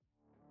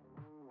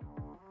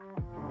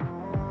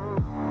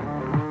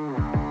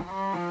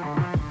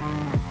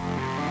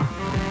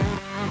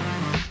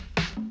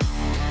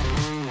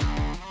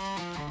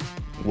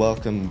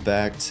Welcome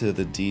back to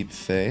the Deep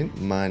Fate.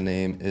 My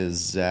name is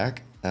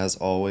Zach. As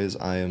always,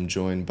 I am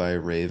joined by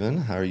Raven.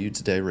 How are you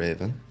today,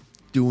 Raven?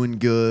 Doing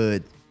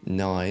good.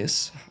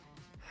 Nice.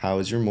 How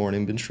has your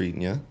morning been treating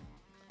you?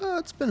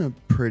 It's been a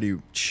pretty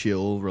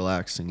chill,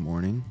 relaxing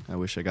morning. I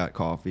wish I got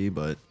coffee,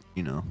 but,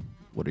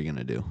 what are you going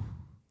to do?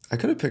 I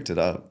could have picked it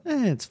up.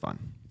 It's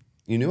fun.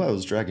 You knew I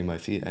was dragging my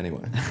feet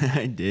anyway.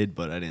 I did,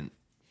 but I didn't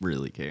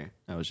really care.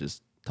 I was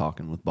just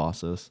talking with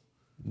bosses.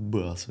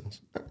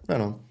 Bosses.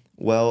 Right on.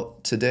 Well,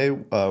 today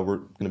we're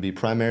going to be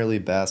primarily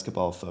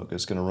basketball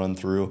focused. Going to run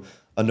through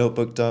a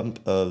notebook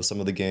dump of some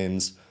of the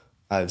games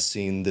I've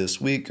seen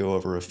this week, go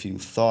over a few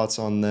thoughts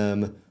on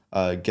them,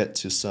 get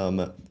to some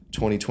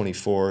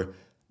 2024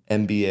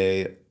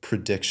 NBA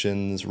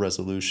predictions,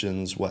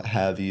 resolutions, what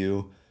have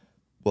you.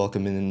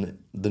 Welcome in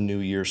the new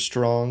year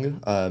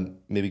strong.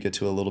 Maybe get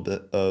to a little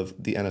bit of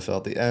the NFL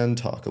at the end,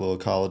 talk a little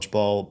college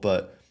ball.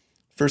 But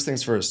first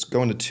things first,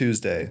 going to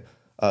Tuesday.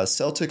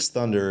 Celtics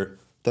Thunder.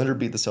 Thunder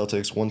beat the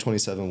Celtics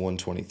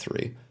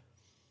 127-123.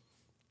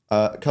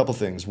 A couple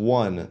things.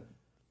 One,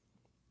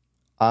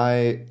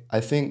 I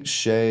think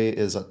Shea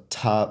is a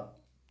top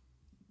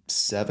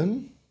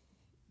 7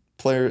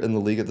 player in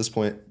the league at this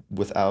point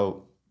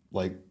without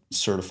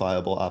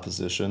certifiable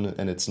opposition,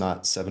 and it's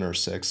not 7 or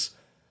 6.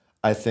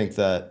 I think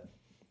that,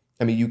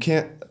 you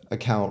can't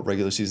account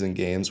regular season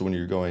games when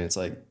you're going, it's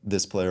like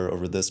this player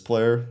over this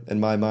player in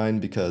my mind,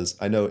 because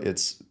I know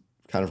it's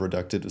kind of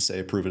reductive to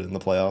say prove it in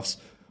the playoffs,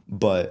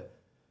 but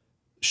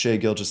Shea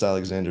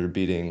Gilgeous-Alexander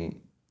beating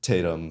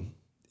Tatum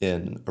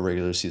in a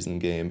regular season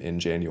game in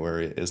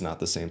January is not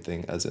the same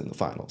thing as in the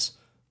finals.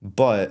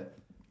 But,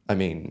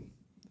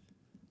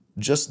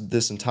 just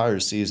this entire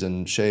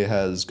season, Shea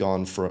has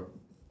gone from...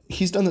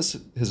 He's done this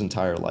his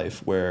entire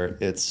life, where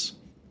it's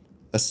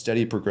a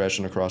steady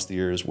progression across the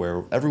years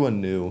where everyone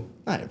knew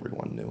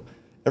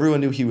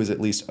he was at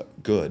least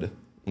good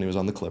when he was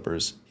on the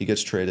Clippers. He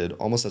gets traded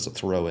almost as a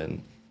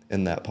throw-in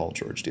in that Paul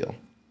George deal.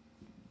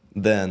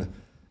 Then,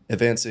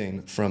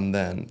 advancing from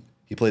then,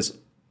 he plays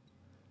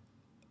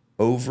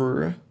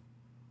over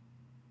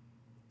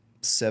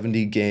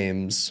 70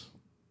 games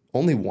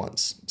only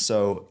once.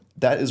 So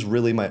that is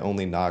really my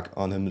only knock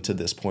on him to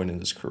this point in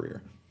his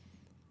career.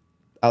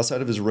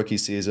 Outside of his rookie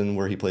season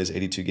where he plays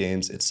 82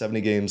 games, it's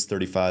 70 games,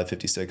 35,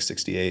 56,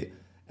 68.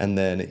 And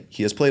then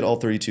he has played all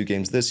 32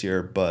 games this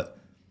year, but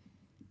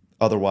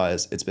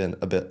otherwise it's been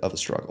a bit of a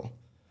struggle.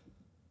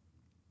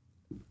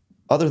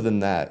 Other than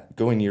that,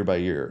 going year by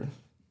year,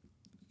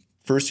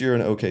 first year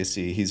in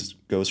OKC, he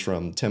goes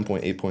from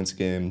 10.8 points a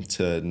game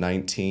to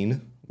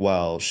 19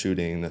 while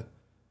shooting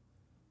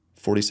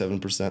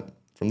 47%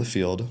 from the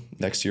field.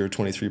 Next year,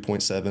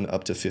 23.7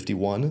 up to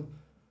 51.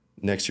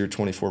 Next year,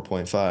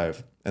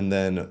 24.5. And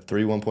then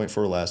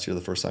 31.4 last year,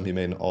 the first time he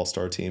made an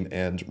all-star team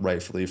and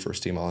rightfully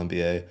first team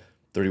All-NBA.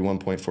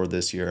 31.4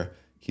 this year.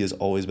 He has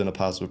always been a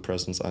positive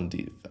presence on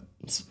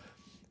defense.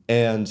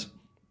 And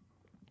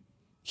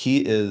he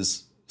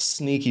is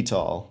sneaky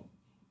tall.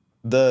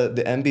 The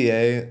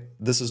NBA,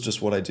 this is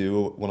just what I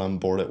do when I'm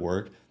bored at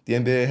work. The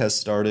NBA has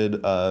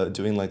started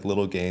doing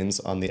little games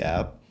on the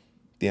app,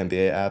 the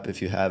NBA app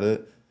if you have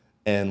it.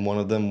 And one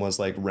of them was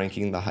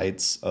ranking the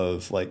heights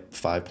of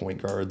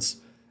 5-point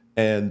guards.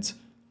 And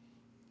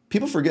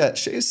people forget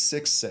Shea's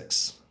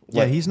 6'6".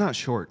 Yeah, he's not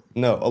short.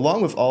 No,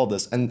 along with all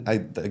this, and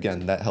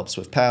again, that helps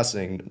with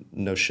passing,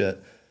 no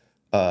shit.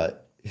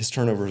 His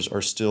turnovers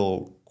are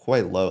still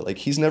quite low.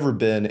 He's never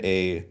been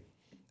a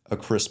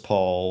Chris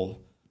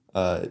Paul,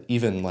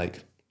 even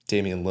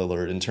Damian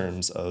Lillard in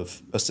terms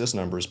of assist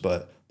numbers,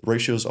 but the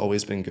ratio's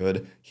always been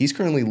good. He's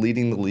currently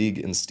leading the league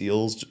in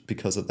steals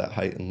because of that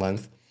height and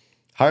length,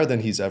 higher than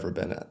he's ever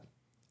been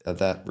at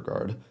that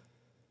regard.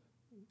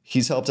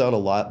 He's helped out a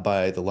lot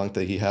by the length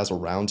that he has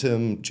around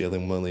him,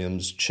 Jalen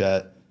Williams,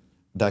 Chet.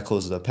 That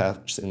closes up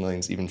passing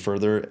lanes even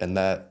further, and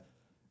that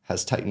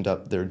has tightened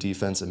up their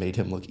defense and made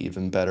him look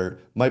even better.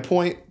 My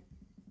point,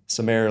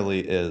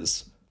 summarily,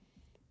 is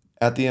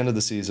at the end of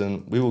the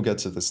season, we will get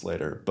to this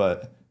later,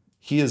 but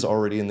he is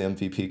already in the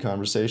MVP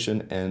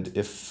conversation, and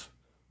if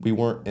we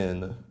weren't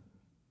in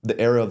the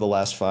era of the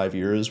last 5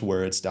 years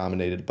where it's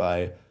dominated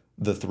by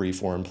the 3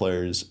 foreign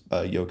players,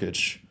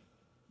 Jokic,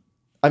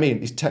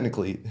 he's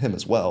technically him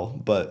as well,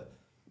 but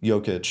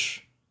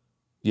Jokic,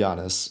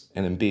 Giannis,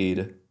 and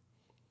Embiid.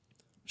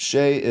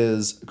 Shea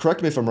is,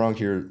 correct me if I'm wrong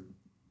here,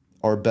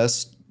 our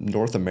best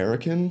North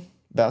American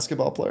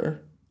basketball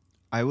player?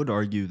 I would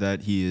argue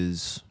that he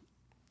is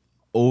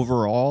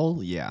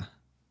overall, yeah.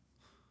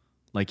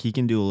 He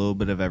can do a little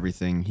bit of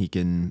everything. He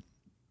can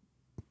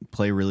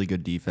play really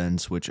good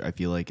defense, which I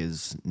feel like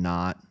is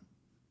not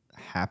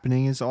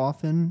happening as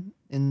often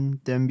in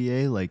the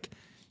NBA.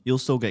 You'll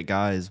still get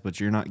guys,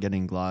 but you're not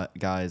getting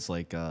guys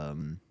like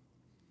the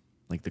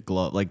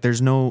glove.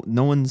 There's no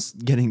one's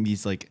getting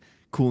these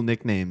cool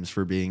nicknames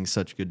for being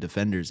such good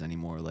defenders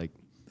anymore.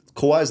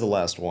 Kawhi's the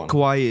last one.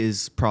 Kawhi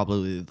is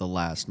probably the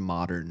last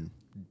modern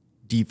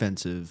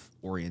defensive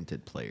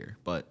oriented player,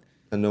 but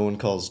and no one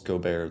calls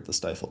Gobert the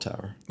Stifle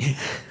Tower.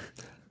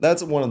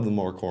 That's one of the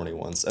more corny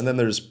ones. And then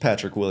there's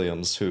Patrick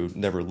Williams, who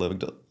never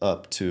lived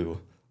up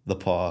to the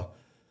paw.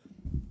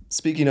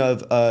 Speaking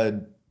of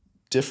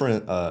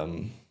different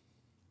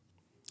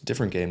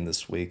different game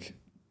this week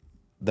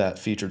that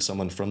featured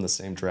someone from the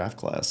same draft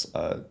class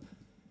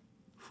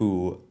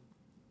who,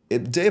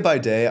 day by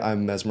day,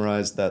 I'm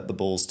mesmerized that the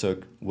Bulls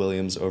took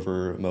Williams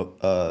over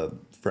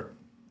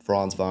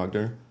Franz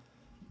Wagner.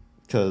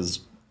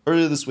 Because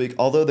earlier this week,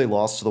 although they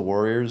lost to the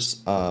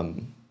Warriors,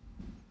 I'm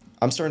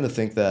starting to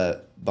think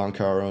that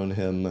Banchero and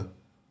him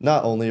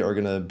not only are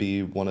going to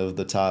be one of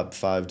the top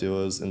 5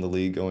 duos in the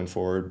league going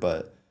forward,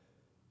 but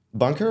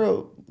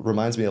Banchero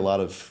reminds me a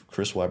lot of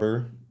Chris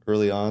Webber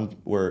early on,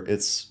 where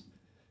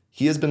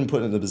he has been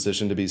put in a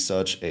position to be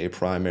such a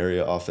primary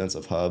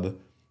offensive hub,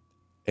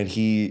 and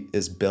he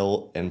is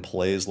built and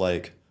plays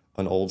like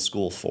an old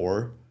school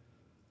 4,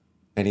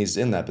 and he's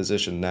in that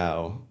position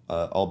now,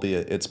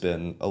 albeit it's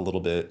been a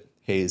little bit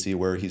hazy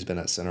where he's been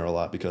at center a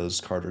lot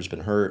because Carter's been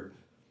hurt,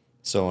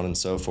 so on and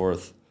so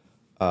forth.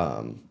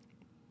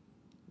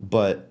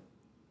 But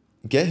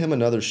get him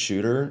another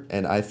shooter,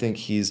 and I think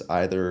he's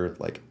either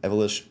like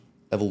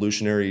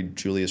evolutionary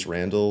Julius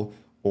Randle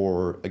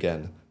or,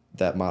 again,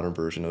 that modern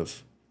version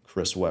of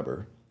Chris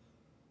Webber.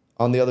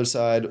 On the other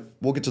side,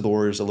 we'll get to the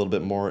Warriors a little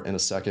bit more in a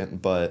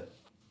second, but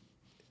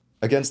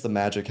against the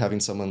Magic, having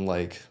someone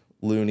like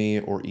Looney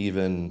or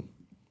even,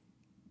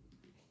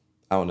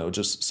 I don't know,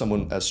 just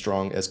someone as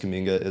strong as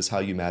Kuminga is how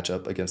you match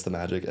up against the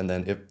Magic. And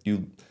then if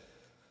you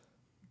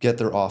get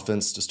their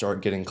offense to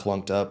start getting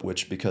clunked up,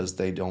 which because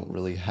they don't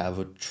really have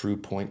a true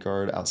point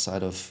guard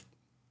outside of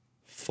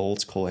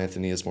Fultz, Cole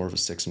Anthony is more of a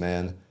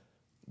 6-man.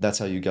 That's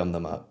how you gum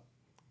them up.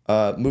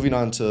 Moving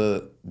on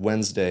to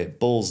Wednesday,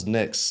 Bulls,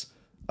 Knicks.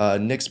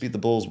 Knicks beat the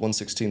Bulls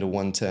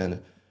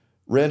 116-110.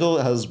 Randall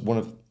has one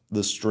of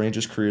the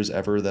strangest careers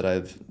ever that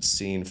I've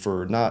seen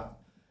for not...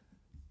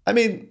 I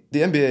mean,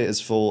 the NBA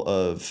is full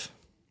of...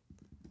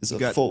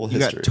 full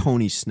history. You got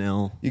Tony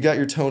Snell. You got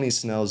your Tony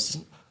Snells,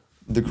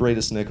 the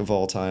greatest Knick of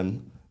all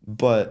time,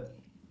 but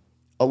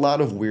a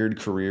lot of weird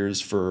careers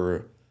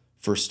for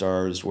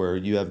stars where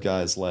you have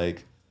guys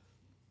like,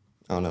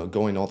 I don't know,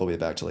 going all the way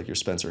back to like your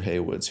Spencer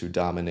Haywoods who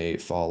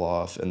dominate, fall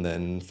off, and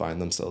then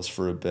find themselves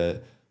for a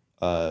bit.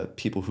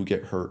 People who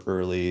get hurt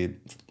early,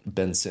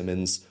 Ben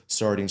Simmons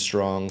starting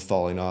strong,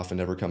 falling off, and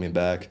never coming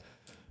back.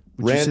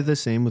 Would you say the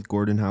same with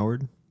Gordon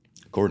Hayward?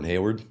 Gordon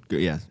Hayward?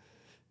 Yeah.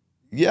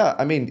 Yeah,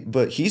 I mean,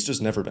 but he's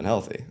just never been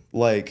healthy.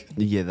 Like,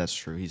 yeah, that's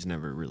true. He's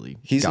never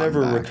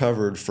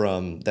recovered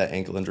from that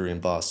ankle injury in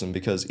Boston,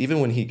 because even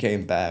when he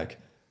came back,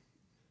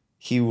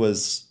 he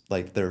was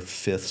like their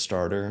 5th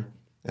starter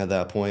at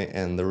that point,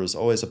 and there was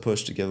always a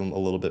push to give him a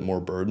little bit more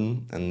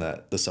burden and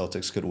that the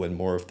Celtics could win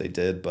more if they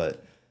did.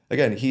 But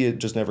again, he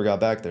just never got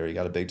back there. He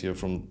got a big deal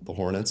from the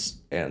Hornets,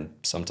 and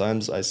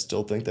sometimes I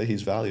still think that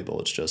he's valuable.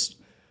 It's just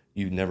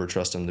you never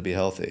trust him to be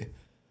healthy.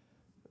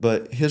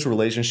 But his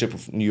relationship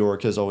with New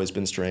York has always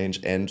been strange,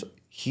 and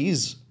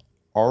he's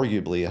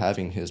arguably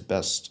having his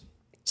best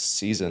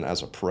season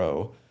as a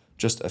pro,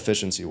 just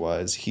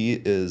efficiency-wise. He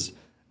is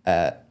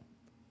at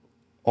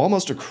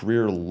almost a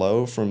career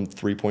low from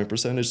three-point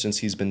percentage since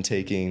he's been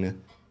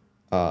taking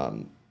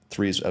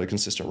threes at a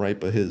consistent rate,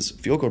 but his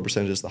field goal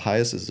percentage is the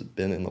highest it's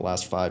been in the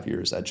last 5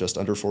 years at just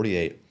under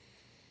 48.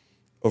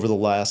 Over the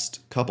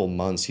last couple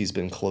months, he's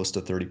been close to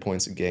 30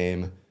 points a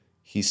game.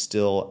 He's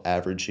still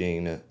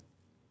averaging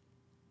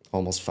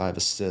almost 5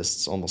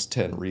 assists, almost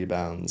 10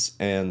 rebounds,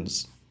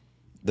 and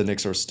the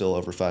Knicks are still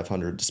over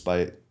 500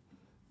 despite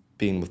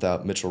being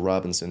without Mitchell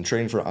Robinson.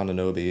 Trading for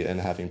Anunoby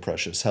and having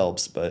Precious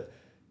helps, but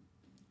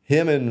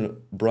him and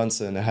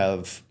Brunson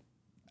have,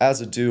 as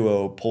a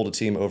duo, pulled a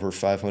team over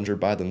 500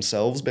 by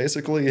themselves,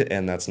 basically,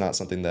 and that's not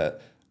something that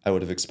I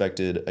would have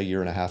expected a year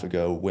and a half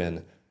ago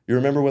when... You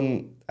remember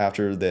when,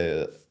 after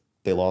they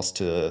lost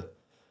to...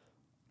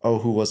 Oh,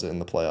 who was it in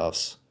the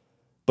playoffs?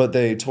 But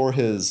they tore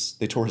his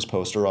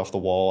poster off the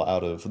wall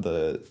out of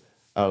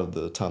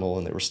the tunnel,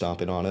 and they were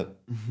stomping on it.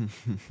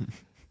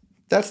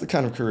 That's the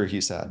kind of career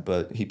he's had,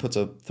 but he puts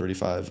up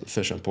 35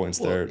 efficient points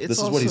there.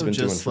 This is what he's been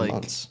doing for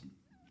months.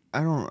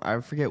 I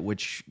forget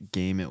which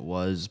game it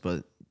was,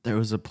 but there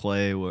was a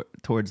play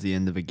towards the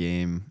end of a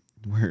game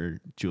where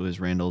Julius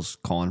Randle's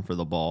calling for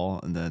the ball,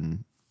 and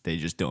then they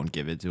just don't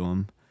give it to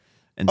him.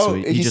 And so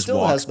he just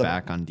walks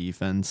back on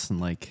defense,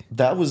 and like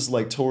that was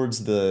like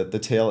towards the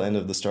tail end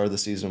of the start of the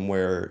season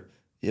where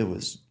it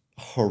was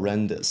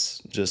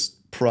horrendous,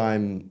 just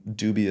prime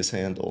dubious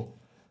handle,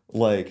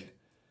 like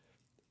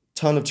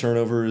ton of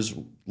turnovers,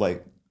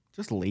 like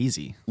just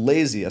lazy,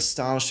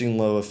 astonishing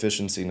low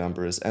efficiency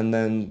numbers, and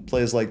then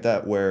plays like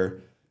that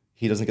where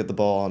he doesn't get the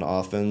ball on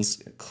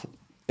offense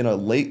in a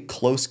late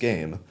close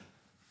game,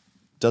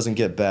 doesn't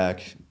get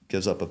back,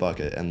 gives up a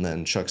bucket, and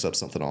then chucks up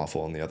something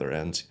awful on the other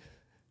end.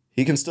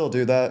 He can still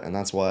do that, and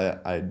that's why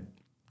I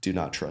do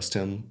not trust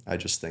him. I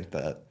just think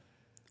that...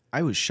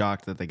 I was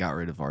shocked that they got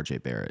rid of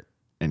RJ Barrett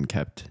and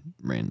kept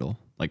Randall.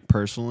 Like,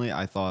 personally,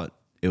 I thought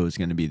it was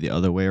going to be the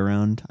other way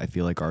around. I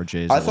feel like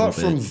RJ is I thought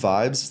from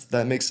vibes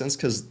that makes sense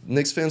because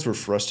Knicks fans were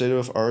frustrated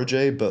with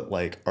RJ, but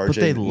like they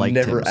RJ liked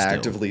never him still.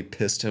 actively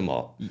pissed them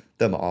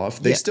off.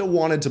 They still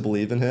wanted to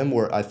believe in him,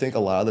 where I think a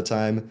lot of the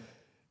time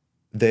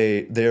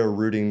they are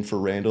rooting for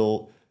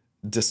Randall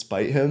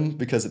despite him,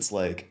 because it's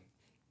like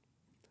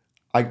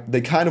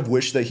they kind of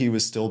wish that he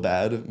was still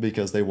bad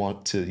because they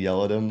want to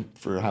yell at him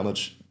for how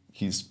much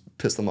he's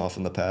pissed them off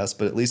in the past,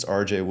 but at least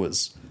RJ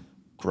was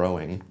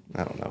growing.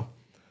 I don't know.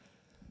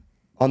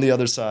 On the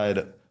other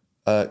side,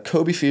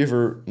 Kobe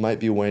fever might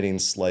be waning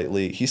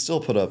slightly. He still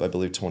put up, I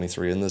believe,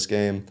 23 in this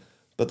game,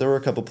 but there were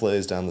a couple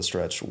plays down the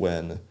stretch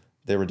when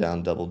they were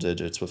down double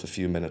digits with a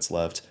few minutes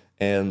left.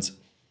 And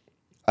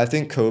I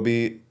think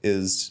Kobe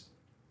is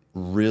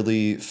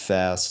really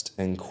fast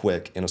and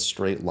quick in a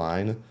straight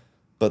line,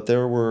 but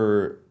there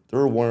were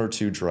one or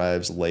two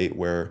drives late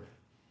where,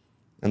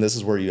 and this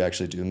is where you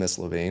actually do miss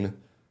LaVine,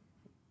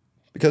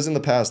 because in the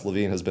past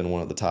LaVine has been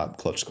one of the top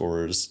clutch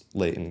scorers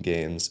late in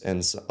games,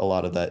 and a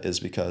lot of that is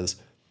because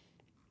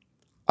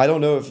I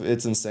don't know if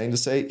it's insane to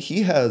say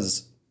he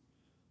has,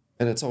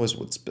 and it's always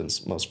what's been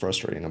most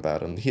frustrating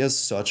about him, he has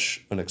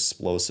such an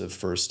explosive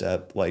first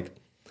step, like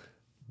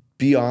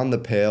beyond the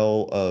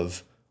pale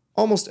of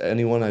almost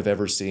anyone I've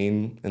ever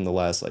seen in the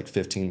last like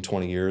 15,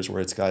 20 years,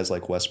 where it's guys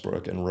like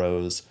Westbrook and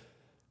Rose,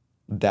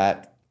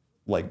 that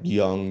like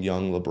young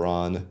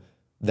LeBron,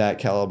 that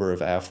caliber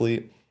of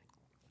athlete,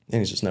 and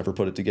he's just never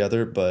put it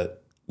together.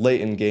 But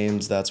late in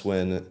games, that's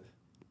when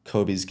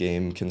Kobe's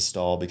game can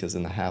stall, because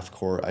in the half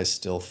court, I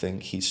still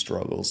think he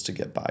struggles to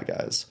get by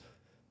guys.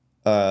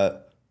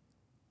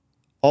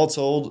 All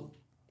told,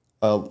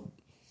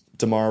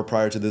 DeMar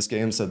prior to this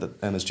game said that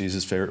MSG is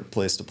his favorite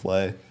place to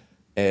play,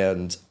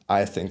 and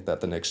I think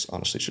that the Knicks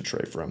honestly should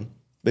trade for him,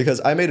 because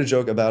I made a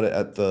joke about it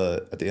at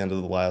the end of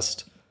the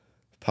last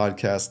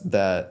podcast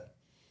that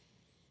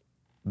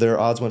their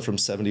odds went from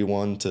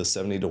 71 to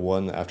 70 to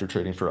 1 after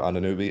trading for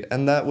Anunoby,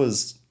 and that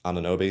was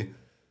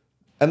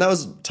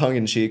tongue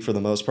in cheek for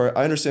the most part.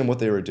 I understand what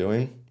they were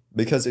doing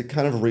because it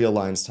kind of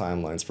realigns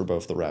timelines for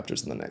both the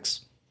Raptors and the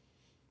Knicks,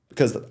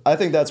 because I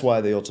think that's why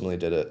they ultimately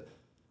did it.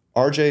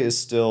 RJ is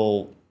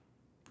still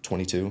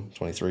 22,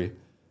 23.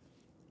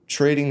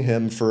 Trading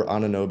him for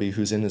Anunoby,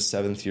 who's in his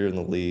 7th year in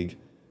the league,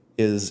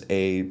 is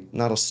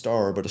not a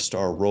star, but a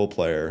star role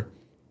player,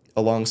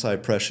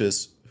 alongside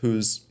Precious,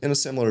 who's in a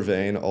similar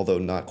vein, although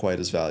not quite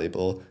as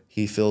valuable.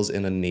 He fills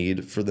in a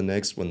need for the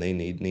Knicks when they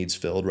need needs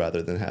filled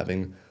rather than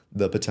having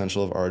the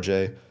potential of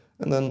RJ.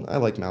 And then I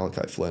like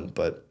Malachi Flynn,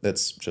 but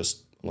it's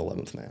just an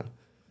 11th man.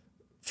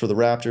 For the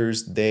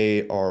Raptors,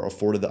 they are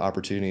afforded the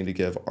opportunity to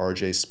give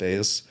RJ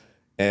space.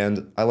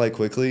 And I like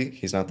Quickly.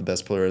 He's not the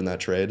best player in that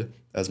trade,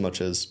 as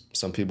much as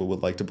some people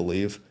would like to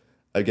believe.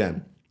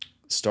 Again,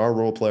 star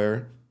role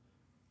player,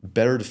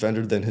 better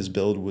defender than his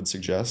build would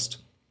suggest,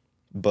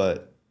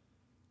 but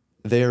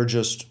they are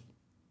just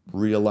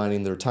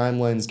realigning their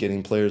timelines,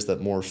 getting players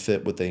that more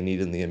fit what they need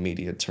in the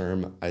immediate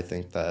term. I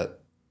think that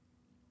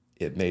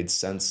it made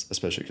sense,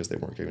 especially because they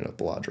weren't giving up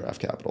a lot of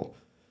draft capital.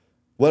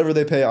 Whatever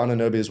they pay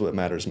Anunoby is what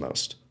matters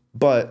most.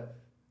 But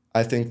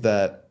I think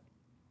that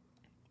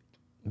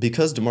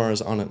because DeMar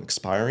is on an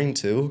expiring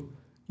too,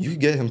 you could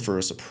get him for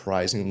a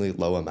surprisingly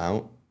low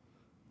amount,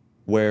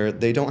 where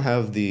they don't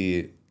have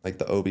the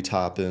Obi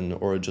Toppin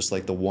or just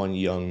like the one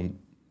young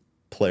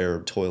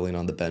player toiling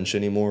on the bench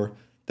anymore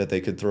that they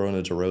could throw in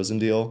a DeRozan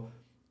deal.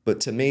 But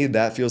to me,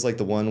 that feels like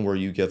the one where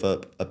you give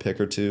up a pick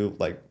or two,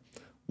 like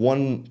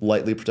one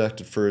lightly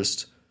protected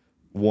first,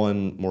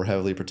 one more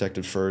heavily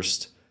protected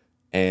first,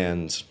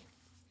 and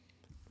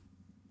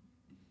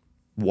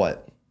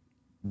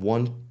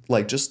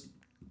just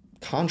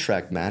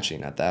contract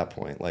matching at that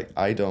point. Like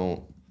I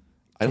don't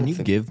Can you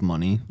think give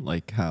money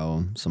like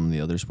how some of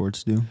the other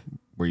sports do,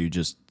 where you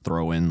just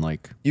throw in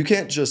like you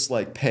can't just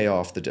like pay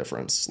off the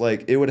difference.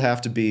 Like it would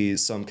have to be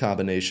some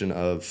combination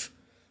of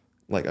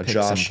like a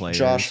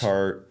Josh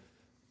Hart,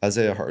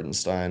 Isaiah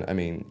Hartenstein. I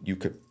mean, you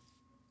could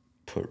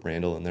put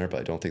Randall in there,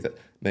 but I don't think that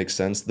makes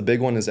sense. The big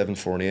one is Evan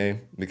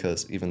Fournier,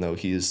 because even though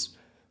he's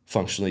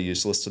functionally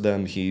useless to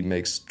them, he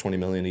makes $20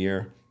 million a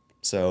year.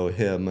 So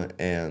him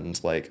and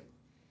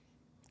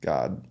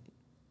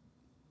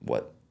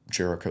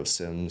Jericho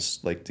Sims,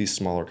 like these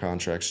smaller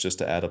contracts just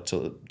to add up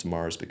to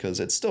DeMar's, because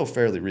it's still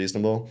fairly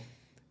reasonable.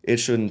 It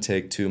shouldn't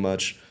take too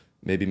much.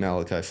 Maybe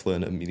Malachi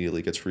Flynn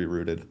immediately gets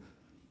rerouted.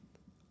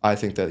 I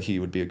think that he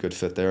would be a good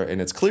fit there,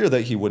 and it's clear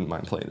that he wouldn't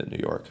mind playing in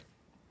New York.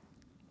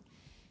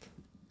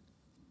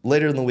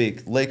 Later in the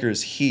week,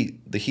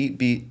 the Heat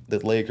beat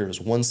the Lakers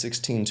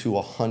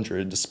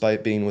 116-100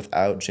 despite being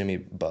without Jimmy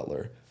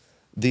Butler.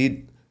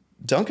 The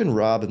Duncan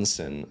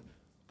Robinson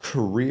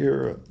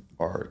career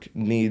arc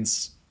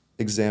needs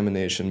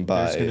examination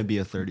by there's going to be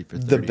a 30 for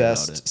 30 the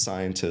best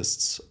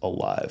scientists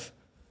alive,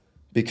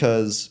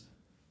 because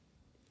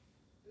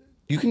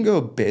you can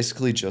go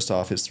basically just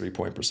off his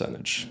three-point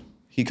percentage.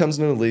 He comes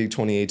into the league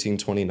 2018,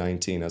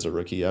 2019 as a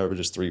rookie,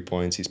 averages 3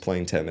 points. He's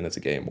playing 10 minutes a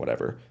game,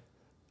 whatever.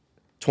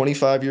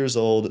 25 years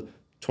old,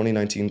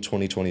 2019,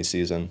 2020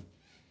 season.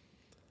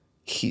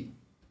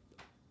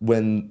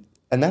 When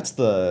And that's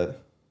the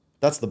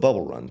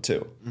bubble run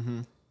too.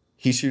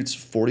 He shoots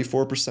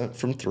 44%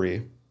 from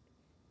three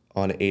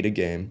on 8 a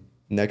game.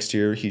 Next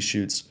year he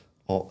shoots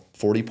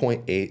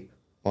 40.8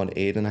 on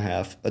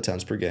 8.5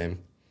 attempts per game.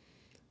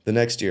 The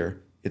next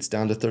year it's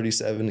down to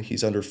 37.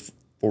 He's under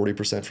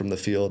 40% from the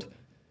field,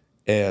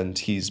 and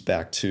he's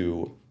back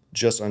to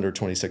just under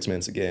 26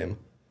 minutes a game.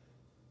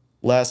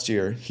 Last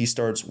year, he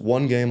starts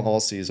one game all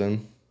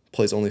season,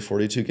 plays only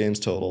 42 games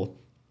total,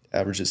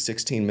 averages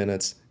 16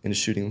 minutes, and is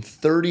shooting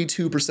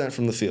 32%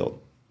 from the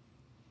field.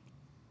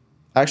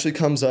 Actually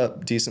comes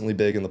up decently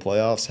big in the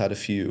playoffs, had a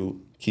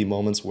few key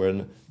moments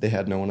when they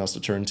had no one else to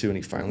turn to, and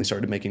he finally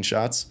started making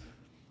shots.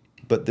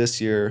 But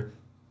this year,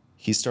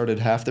 he started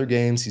half their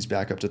games, he's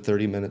back up to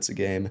 30 minutes a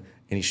game,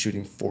 and he's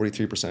shooting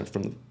 43%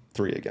 from the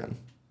three again.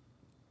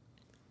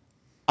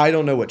 I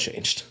don't know what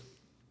changed.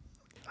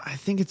 I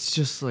think it's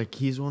just like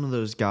he's one of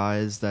those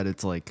guys that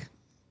it's like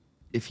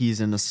if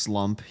he's in a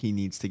slump, he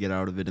needs to get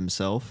out of it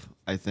himself.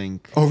 I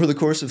think over the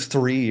course of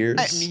 3 years.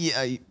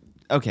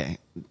 Okay.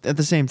 At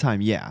the same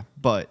time, yeah,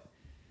 but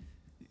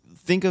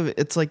think of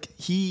it's like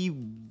he.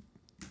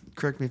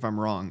 Correct me if I'm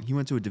wrong. He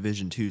went to a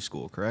Division II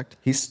school, correct?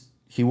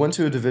 He went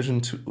to a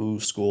Division II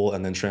school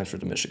and then transferred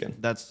to Michigan.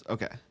 That's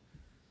okay.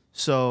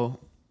 So,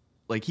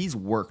 like he's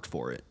worked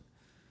for it.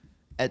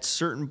 At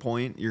certain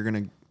point, you're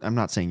gonna. I'm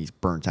not saying he's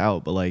burnt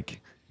out, but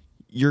like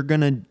you're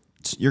gonna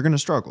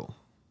struggle.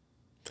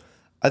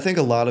 I think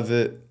a lot of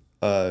it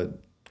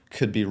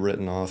could be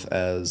written off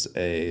as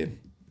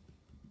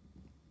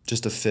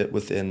just a fit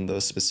within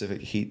those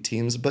specific Heat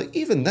teams. But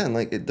even then,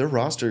 like their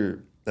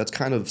roster, that's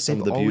kind of some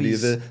of the beauty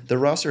of it. Their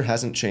roster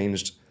hasn't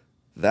changed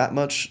that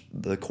much.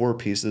 The core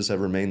pieces have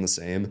remained the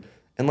same.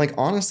 And like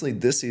honestly,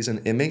 this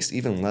season it makes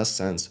even less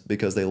sense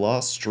because they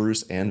lost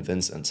Strus and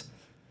Vincent,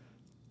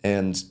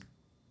 and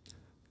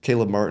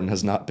Caleb Martin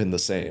has not been the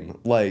same.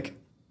 Like,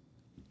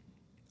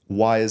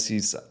 why is he?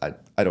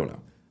 I don't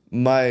know.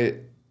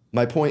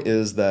 My point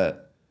is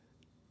that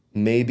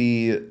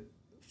maybe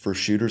for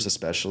shooters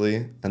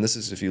especially, and this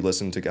is if you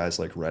listen to guys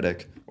like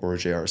Redick or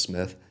J.R.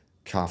 Smith,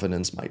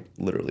 confidence might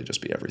literally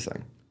just be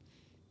everything.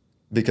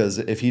 Because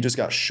if he just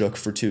got shook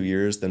for 2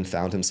 years, then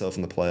found himself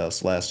in the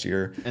playoffs last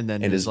year, and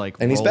then and is like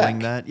and he's back,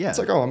 that, yeah, it's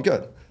like, oh, I'm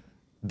good.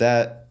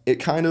 That it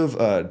kind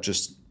of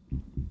just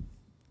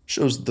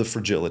shows the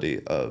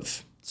fragility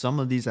of some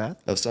of these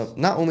athletes.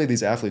 Not only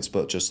these athletes,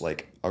 but just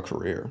like a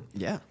career.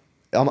 Yeah,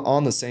 I'm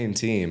on the same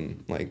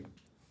team. Like,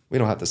 we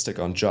don't have to stick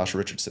on Josh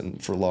Richardson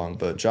for long,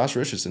 but Josh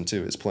Richardson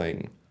too is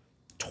playing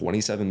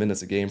 27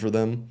 minutes a game for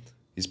them.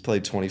 He's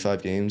played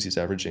 25 games. He's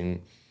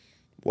averaging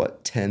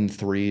 10,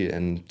 3,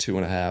 and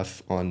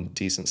 2.5 on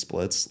decent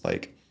splits.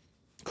 Like,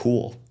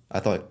 cool. I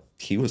thought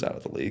he was out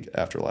of the league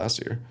after last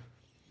year.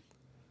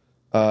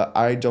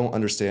 I don't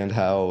understand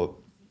how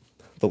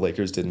the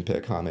Lakers didn't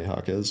pick Jaime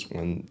Jaquez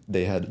when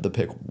they had the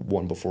pick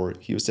one before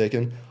he was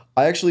taken.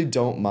 I actually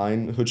don't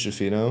mind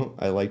Hood-Schifino.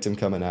 I liked him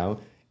coming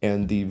out.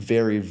 And the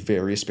very,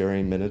 very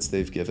sparing minutes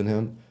they've given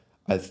him,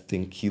 I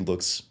think he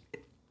looks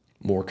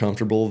more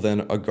comfortable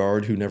than a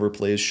guard who never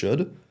plays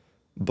should.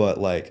 But,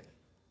 like,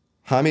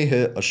 Jaime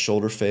hit a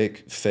shoulder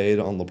fade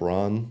on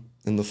LeBron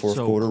in the fourth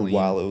quarter clean.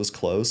 While it was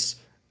close.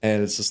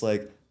 And it's just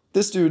like,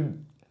 this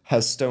dude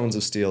has stones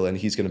of steel, and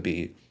he's going to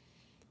be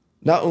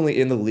not only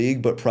in the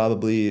league, but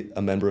probably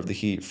a member of the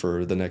Heat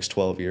for the next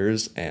 12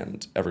 years,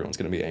 and everyone's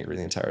going to be angry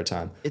the entire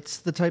time. It's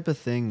the type of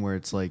thing where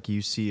it's like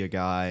you see a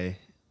guy,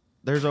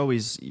 there's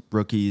always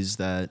rookies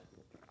that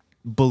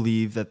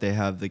believe that they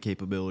have the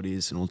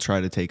capabilities and will try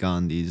to take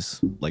on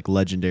these like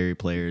legendary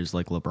players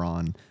like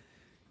LeBron.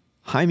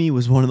 Jaime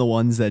was one of the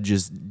ones that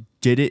just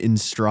did it in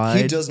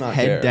stride, he does not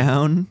head care.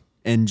 Down,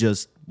 and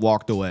just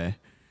walked away.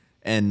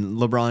 And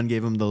LeBron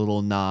gave him the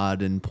little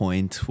nod and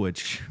point,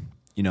 which,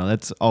 you know,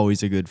 that's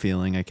always a good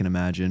feeling, I can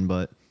imagine.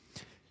 But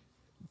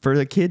for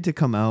the kid to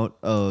come out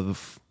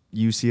of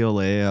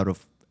UCLA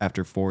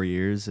after 4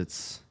 years,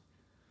 it's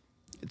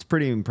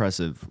pretty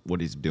impressive what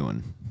he's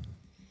doing.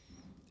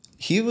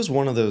 He was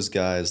one of those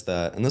guys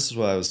that, and this is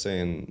what I was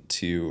saying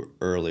to you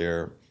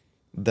earlier,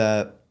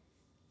 that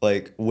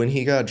like when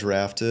he got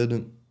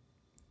drafted,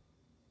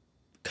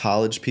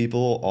 college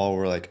people all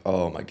were like,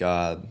 oh my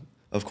God,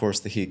 of course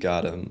the Heat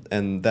got him.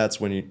 And that's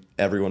when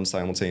everyone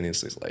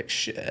simultaneously is like,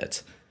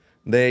 shit,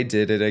 they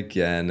did it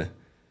again.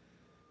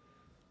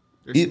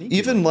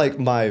 Even like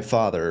my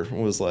father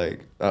was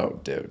like, oh,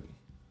 dude,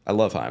 I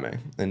love Jaime.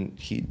 And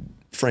he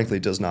frankly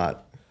does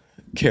not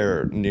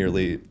care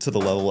nearly to the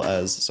level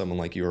as someone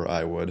like you or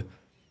I would.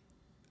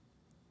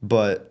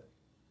 But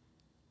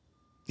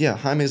yeah,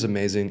 Jaime's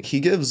amazing. He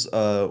gives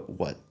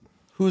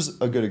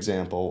who's a good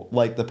example?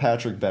 Like the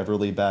Patrick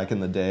Beverley back in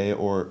the day,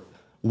 or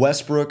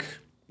Westbrook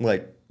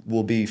like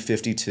will be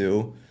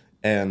 52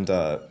 and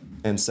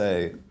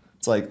say,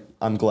 it's like,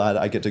 I'm glad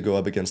I get to go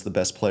up against the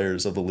best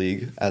players of the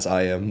league as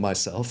I am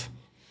myself.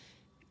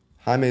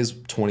 Jaime's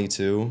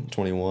 22,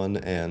 21,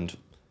 and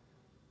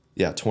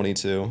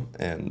 22,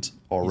 and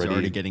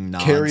already getting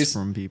nods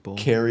from people.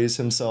 Carries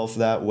himself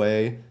that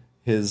way.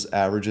 His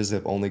averages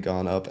have only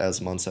gone up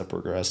as months have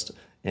progressed,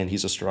 and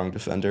he's a strong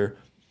defender.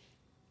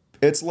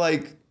 It's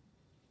like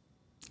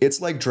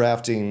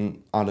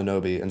drafting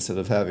Anunoby instead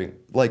of having,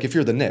 like, if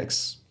you're the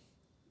Knicks,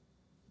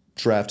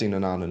 drafting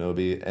an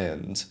Anunoby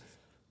and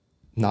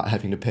not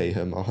having to pay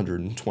him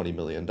 $120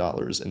 million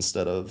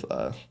instead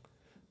of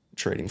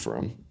trading for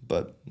him.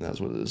 But that's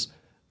what it is.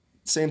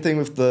 Same thing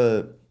with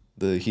the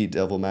Heat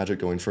Devil Magic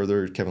going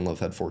further. Kevin Love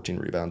had 14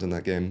 rebounds in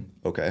that game.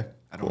 Okay.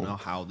 I don't know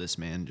how this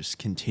man just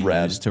continues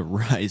Rad. to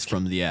rise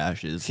from the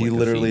ashes. He like a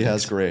literally phoenix.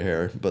 has gray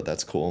hair, but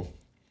that's cool.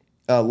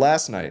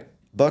 Last night,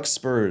 Bucks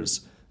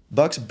Spurs.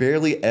 Bucks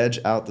barely edge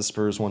out the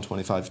Spurs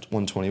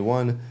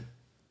 125-121.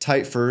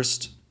 Tight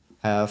first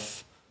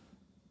half.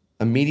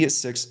 Immediate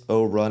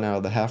 6-0 run out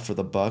of the half for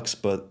the Bucks,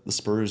 but the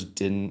Spurs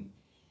didn't.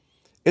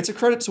 It's a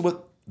credit to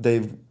what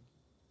they've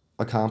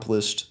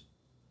accomplished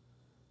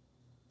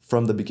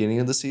from the beginning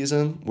of the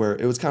season, where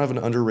it was kind of an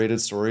underrated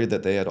story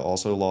that they had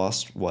also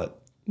lost,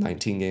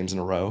 19 games in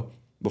a row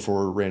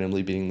before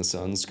randomly beating the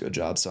Suns. Good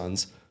job,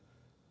 Suns.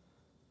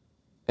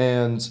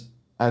 And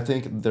I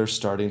think they're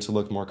starting to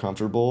look more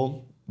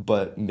comfortable,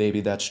 but maybe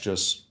that's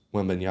just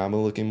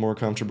Wembanyama looking more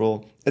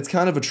comfortable. It's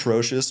kind of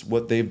atrocious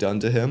what they've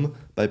done to him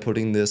by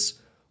putting this,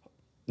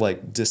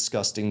 like,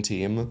 disgusting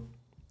team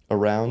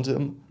around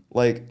him.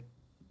 Like,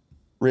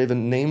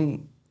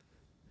 Raven,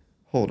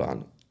 hold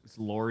on. Is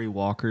Laurie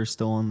Walker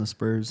still on the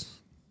Spurs?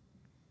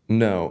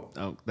 No.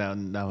 Oh,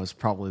 that was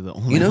probably the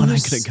only one I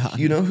could have gotten.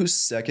 You know who's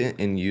second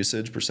in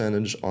usage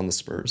percentage on the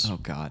Spurs? Oh,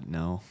 God,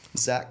 no.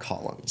 Zach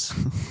Collins.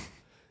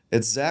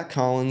 It's Zach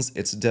Collins,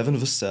 it's Devin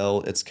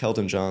Vassell, it's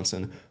Keldon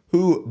Johnson,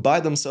 who by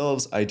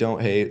themselves I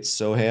don't hate.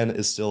 Sohan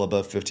is still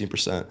above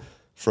 15%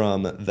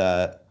 from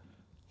that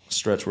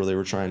stretch where they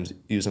were trying to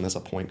use him as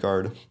a point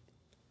guard.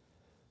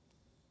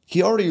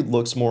 Wemby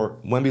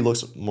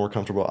looks more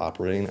comfortable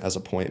operating as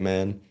a point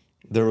man.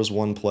 There was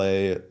one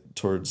play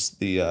towards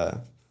the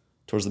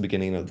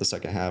beginning of the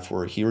second half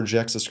where he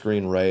rejects a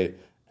screen right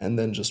and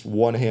then just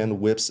one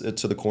hand whips it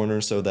to the corner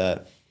so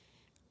that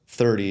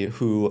 30,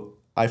 who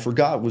I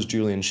forgot was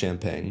Julian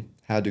Champagne,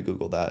 had to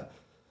Google that.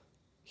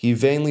 He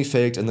vainly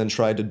faked and then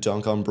tried to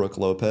dunk on Brook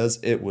Lopez.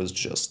 It was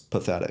just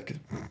pathetic.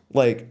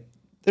 Like,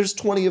 there's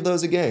 20 of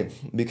those a game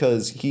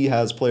because he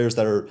has players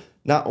that are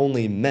not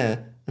only meh.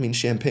 I mean,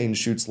 Champagne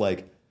shoots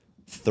like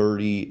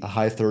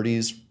high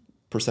 30s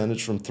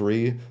percentage from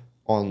three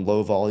on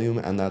low volume,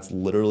 and that's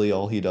literally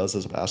all he does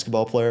as a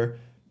basketball player.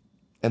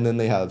 And then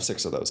they have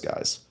 6 of those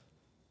guys.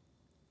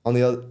 And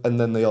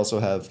then they also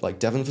have like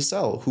Devin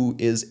Vassell, who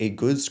is a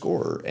good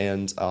scorer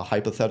and a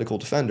hypothetical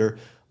defender,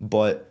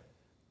 but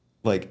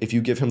like if you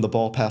give him the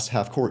ball past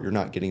half court, you're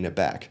not getting it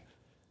back.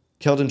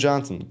 Keldon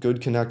Johnson, good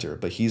connector,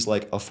 but he's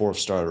like a 4th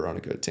starter on a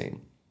good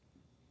team.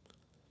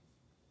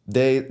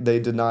 They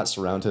did not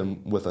surround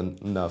him with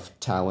enough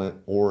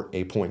talent or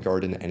a point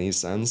guard in any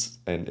sense,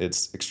 and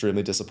it's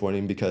extremely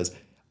disappointing because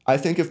I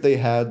think if they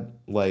had,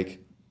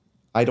 like,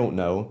 I don't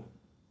know,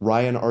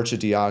 Ryan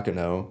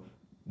Arcidiacono,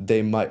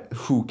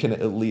 who can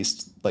at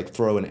least like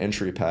throw an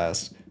entry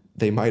pass,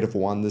 they might have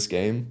won this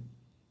game.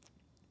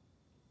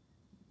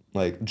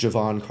 Like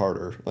Javon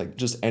Carter, like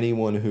just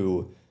anyone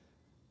who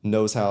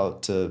knows how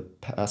to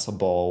pass a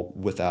ball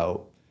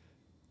without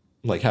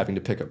like having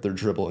to pick up their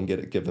dribble and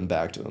give them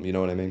back to them. You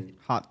know what I mean?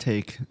 Hot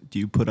take. Do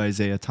you put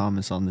Isaiah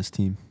Thomas on this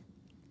team?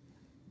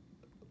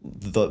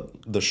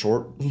 The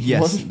short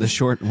Yes, one? the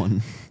short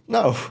one.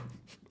 No.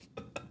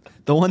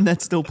 The one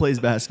that still plays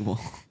basketball.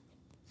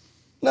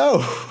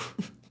 No.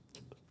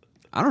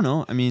 I don't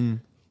know. I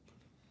mean,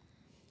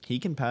 he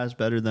can pass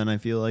better than I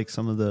feel like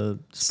some of the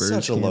Spurs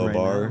Such a can low right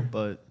bar. now,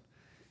 but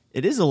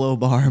it is a low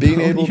bar. Being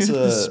bro. able You're to-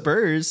 the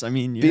Spurs. I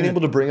mean, Being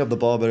able to bring up the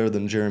ball better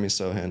than Jeremy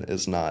Sohan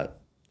is not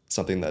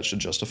something that should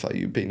justify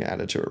you being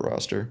added to a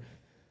roster.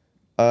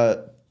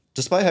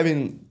 Despite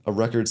having a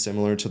record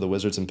similar to the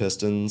Wizards and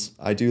Pistons,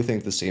 I do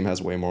think this team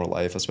has way more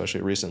life,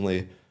 especially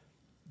recently.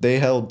 They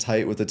held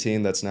tight with a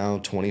team that's now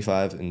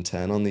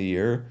 25-10 on the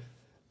year,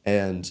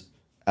 and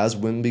as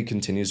Wemby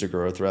continues to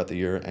grow throughout the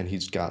year, and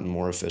he's gotten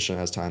more efficient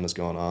as time has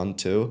gone on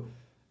too,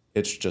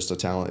 it's just a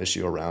talent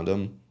issue around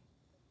him.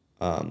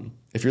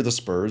 If you're the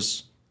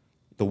Spurs,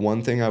 the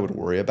one thing I would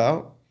worry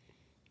about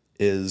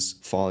is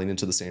falling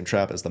into the same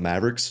trap as the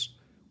Mavericks,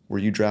 where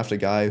you draft a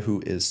guy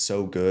who is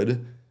so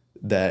good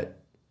that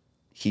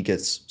he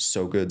gets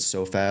so good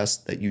so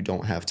fast that you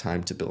don't have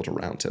time to build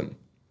around him.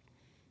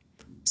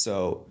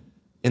 So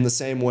in the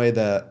same way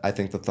that I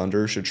think the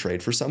Thunder should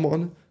trade for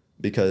someone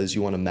because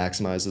you want to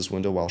maximize this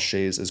window while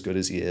Shea's as good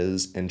as he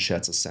is and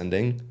Chet's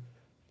ascending,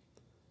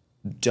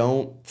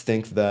 don't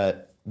think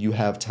that you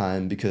have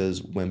time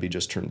because Wemby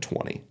just turned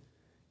 20.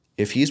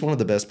 If he's one of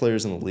the best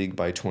players in the league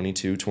by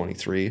 22,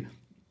 23,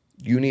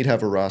 you need to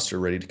have a roster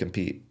ready to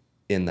compete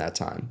in that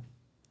time.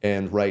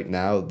 And right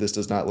now, this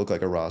does not look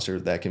like a roster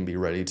that can be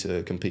ready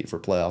to compete for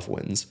playoff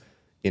wins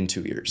in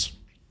 2 years.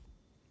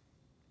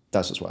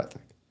 That's just what I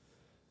think.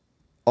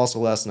 Also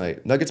last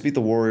night, Nuggets beat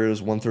the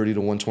Warriors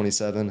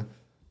 130-127.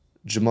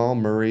 Jamal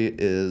Murray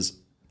is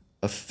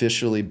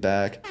officially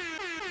back.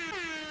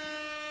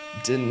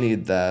 Didn't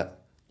need that.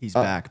 He's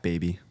back,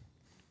 baby.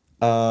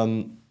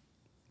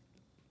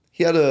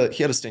 he had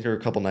a stinker a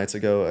couple nights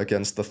ago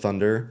against the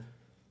Thunder,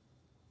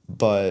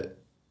 but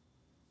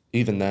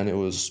even then it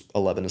was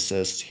 11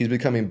 assists. He's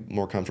becoming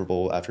more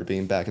comfortable after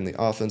being back in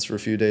the offense for a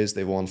few days.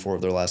 They've won 4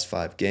 of their last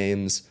 5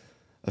 games,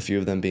 a few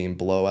of them being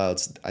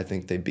blowouts. I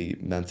think they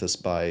beat Memphis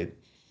by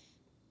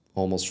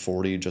almost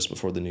 40 just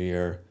before the new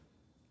year.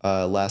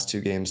 Last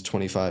 2 games,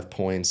 25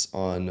 points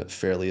on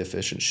fairly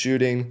efficient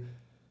shooting.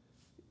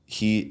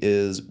 He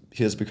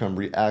has become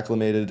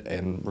reacclimated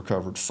and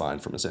recovered fine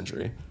from his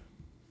injury,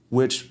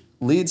 which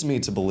leads me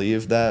to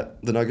believe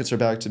that the Nuggets are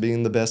back to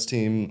being the best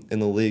team in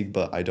the league,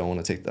 but I don't want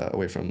to take that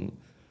away from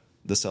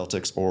the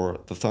Celtics or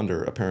the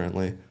Thunder,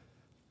 apparently.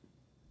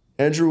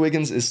 Andrew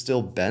Wiggins is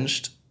still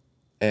benched,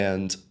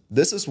 and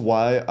this is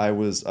why I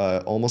was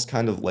almost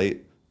kind of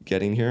late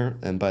getting here,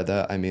 and by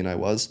that I mean I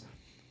was.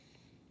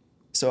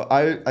 So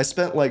I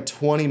spent like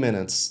 20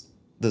 minutes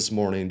this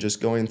morning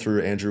just going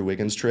through Andrew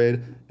Wiggins'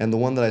 trade, and the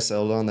one that I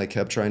settled on that I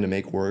kept trying to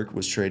make work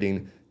was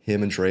trading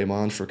him and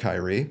Draymond for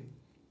Kyrie.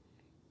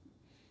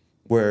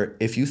 Where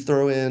if you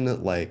throw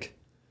in like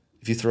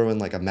a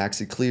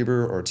Maxi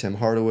Kleber or Tim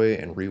Hardaway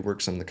and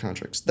rework some of the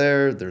contracts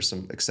there's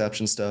some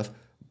exception stuff,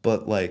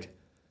 but like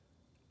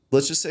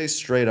let's just say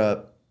straight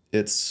up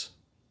it's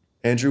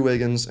Andrew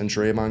Wiggins and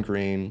Draymond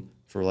Green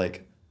for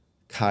like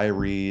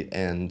Kyrie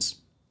and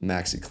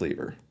Maxi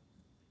Kleber.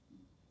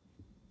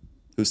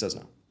 Who says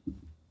no?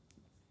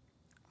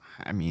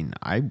 I mean,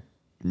 I'm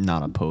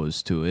not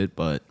opposed to it,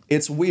 but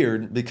It's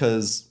weird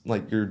because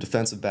like your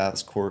defensive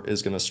backcourt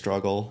is going to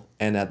struggle,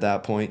 and at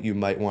that point you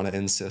might want to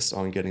insist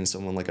on getting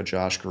someone like a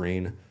Josh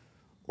Green,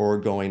 or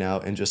going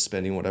out and just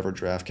spending whatever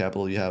draft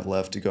capital you have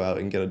left to go out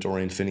and get a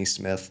Dorian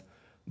Finney-Smith.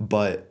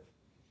 But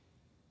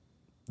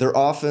their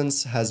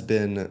offense has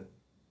been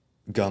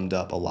gummed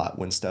up a lot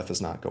when Steph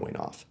is not going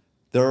off.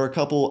 There are a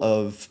couple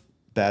of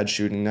bad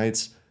shooting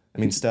nights. I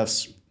mean,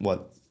 Steph's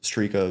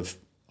streak of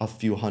a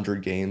few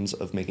hundred games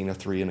of making a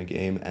 3 in a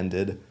game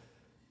ended,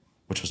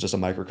 which was just a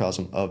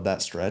microcosm of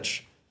that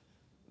stretch.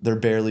 They're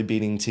barely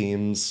beating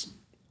teams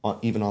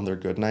even on their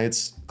good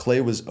nights. Clay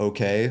was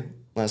okay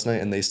last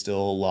night, and they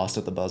still lost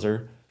at the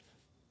buzzer.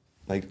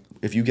 Like,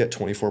 if you get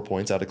 24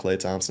 points out of Klay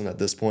Thompson at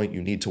this point,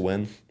 you need to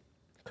win.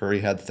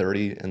 Curry had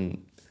 30,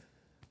 and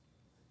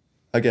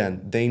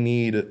again, they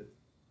need...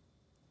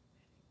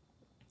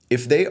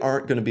 If they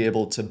aren't going to be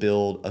able to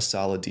build a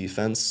solid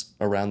defense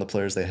around the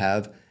players they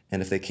have,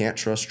 and if they can't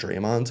trust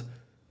Draymond,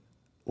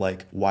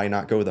 like, why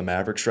not go the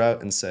Mavericks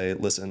route and say,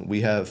 listen,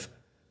 we have...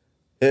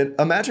 And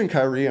imagine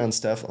Kyrie on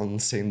Steph on the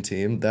same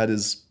team. That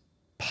is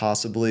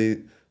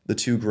possibly the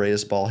 2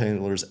 greatest ball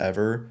handlers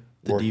ever.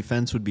 the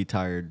defense would be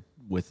tired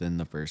within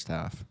the first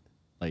half.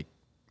 Like,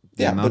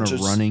 the Yeah, amount but of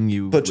just- running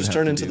you But would just have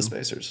turn to into do. the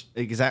spacers.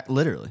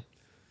 Literally.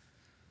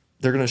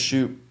 They're going to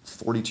shoot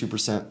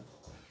 42%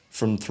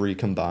 from 3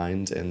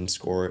 combined and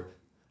score.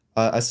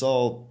 I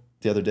saw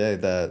the other day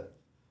that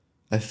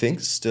I think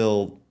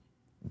still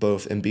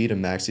both Embiid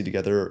and Maxey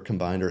together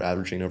combined are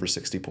averaging over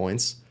 60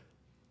 points.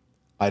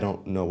 I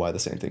don't know why the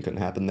same thing couldn't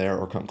happen there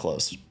or come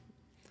close.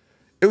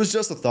 It was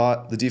just a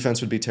thought. The defense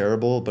would be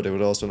terrible, but it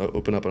would also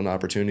open up an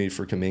opportunity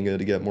for Kuminga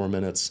to get more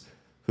minutes,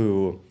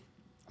 who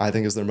I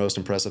think is their most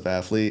impressive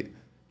athlete.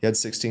 He had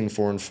 16,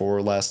 4, and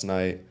 4 last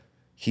night.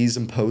 He's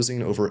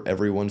imposing over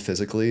everyone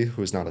physically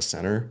who is not a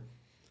center.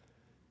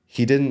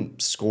 He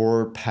didn't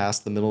score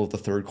past the middle of the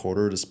third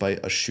quarter despite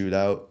a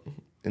shootout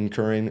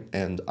incurring,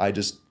 and I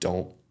just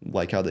don't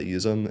like how they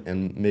use him.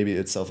 And maybe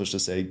it's selfish to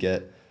say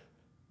get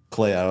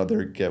Clay out of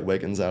there, get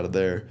Wiggins out of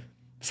there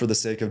for the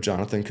sake of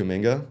Jonathan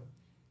Kuminga,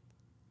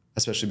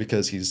 especially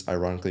because he's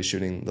ironically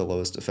shooting the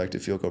lowest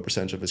effective field goal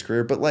percentage of his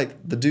career. But like,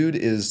 the dude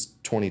is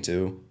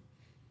 22.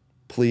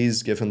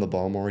 Please give him the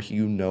ball more.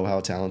 You know how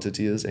talented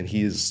he is, and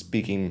he is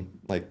speaking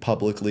like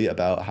publicly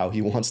about how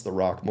he wants the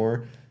rock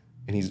more,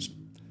 and he's,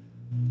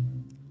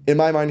 in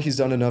my mind, he's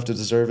done enough to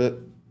deserve it.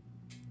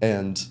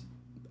 And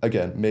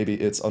again, maybe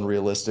it's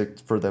unrealistic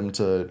for them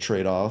to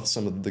trade off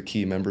some of the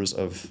key members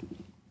of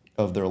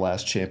their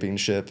last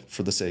championship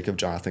for the sake of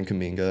Jonathan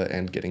Kuminga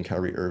and getting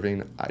Kyrie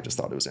Irving. I just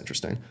thought it was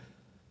interesting.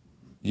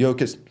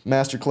 Jokic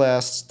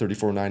masterclass,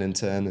 34, 9, and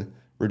 10.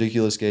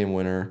 Ridiculous game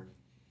winner.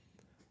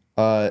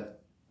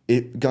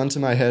 Gun to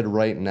my head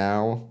right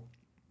now,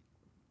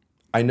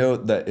 I know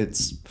that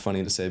it's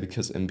funny to say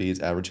because Embiid's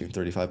averaging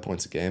 35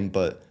 points a game,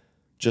 but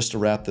just to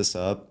wrap this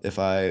up, if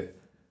I,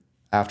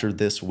 after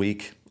this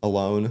week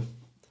alone,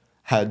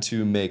 had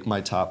to make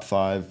my top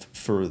 5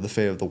 for the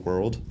fate of the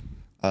world,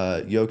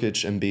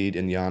 Jokic, Embiid,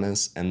 and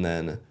Giannis, and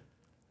then,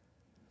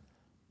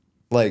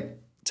 like,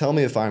 tell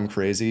me if I'm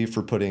crazy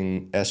for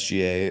putting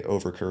SGA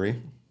over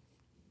Curry.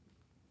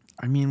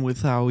 I mean,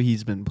 with how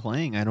he's been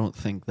playing, I don't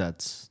think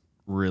that's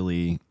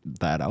really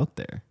that out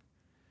there.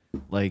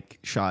 Like,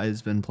 Shai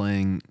has been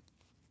playing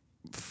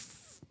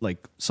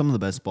like some of the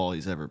best ball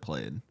he's ever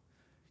played.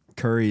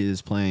 Curry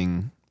is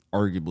playing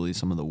arguably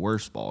some of the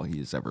worst ball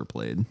he's ever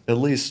played. At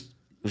least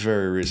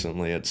very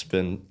recently, it's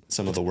been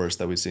some of the worst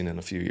that we've seen in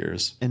a few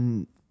years.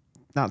 And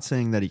not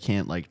saying that he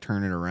can't like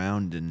turn it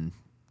around and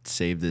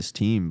save this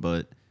team,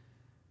 but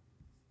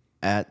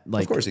at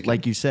Of course he can.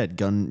 like you said,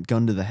 gun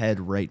to the head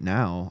right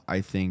now,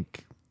 I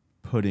think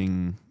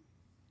putting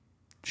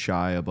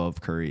Shy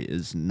above Curry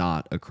is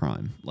not a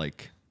crime.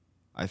 Like,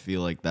 I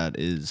feel like that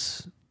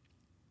is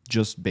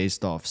just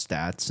based off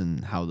stats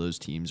and how those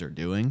teams are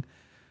doing.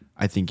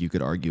 I think you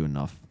could argue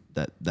enough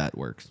that that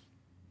works.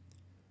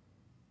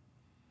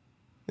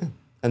 Yeah.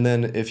 And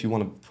then if you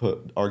want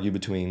to argue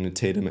between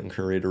Tatum and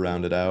Curry to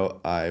round it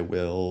out, I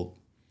will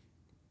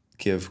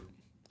give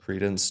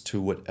credence to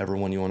whatever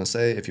one you want to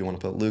say. If you want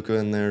to put Luka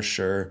in there,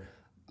 sure.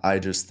 I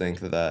just think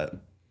that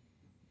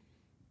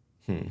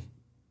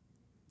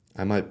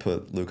I might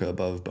put Luka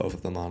above both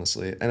of them,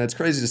 honestly. And it's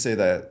crazy to say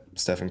that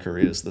Stephen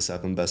Curry is the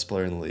 7th best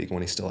player in the league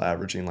when he's still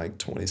averaging like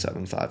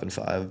 27, 5, and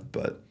 5.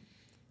 But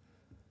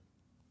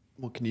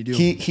what can you do?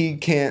 He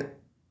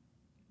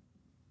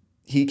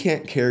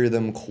can't carry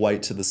them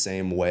quite to the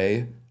same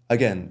way.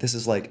 Again, this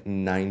is like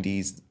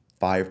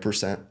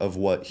 95% of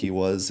what he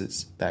was.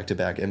 It's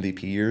back-to-back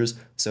MVP years.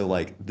 So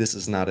like this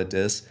is not a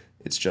diss.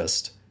 It's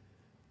just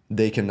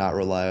they cannot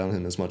rely on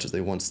him as much as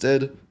they once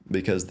did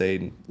because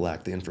they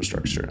lack the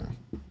infrastructure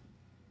now.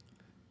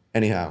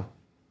 Anyhow,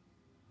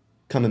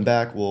 coming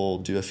back, we'll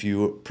do a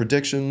few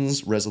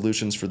predictions,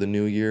 resolutions for the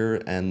new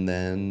year, and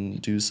then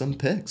do some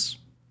picks.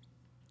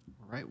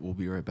 All right, we'll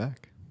be right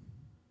back.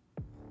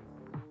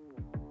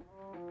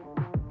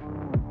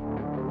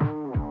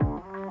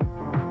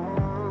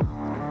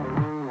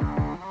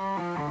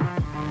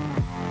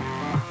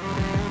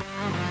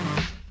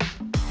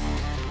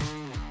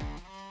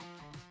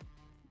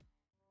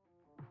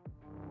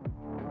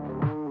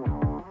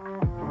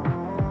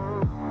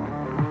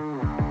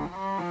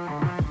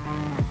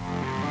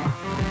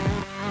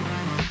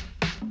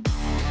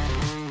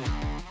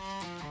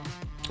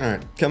 All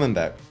right, coming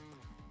back.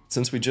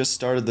 Since we just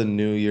started the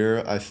new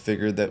year, I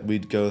figured that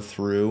we'd go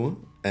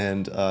through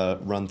and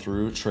run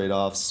through, trade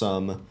off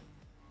some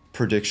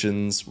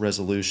predictions,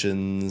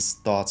 resolutions,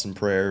 thoughts and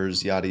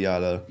prayers, yada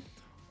yada,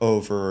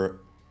 over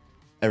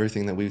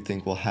everything that we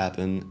think will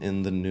happen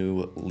in the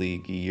new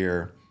league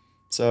year.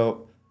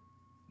 So,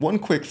 one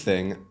quick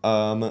thing.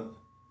 I'm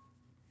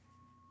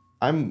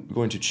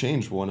going to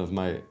change one of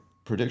my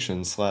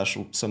predictions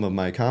 / some of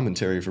my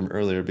commentary from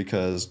earlier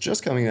because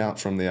just coming out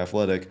from The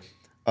Athletic,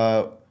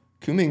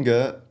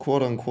 Kuminga,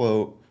 quote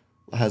unquote,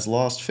 has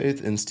lost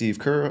faith in Steve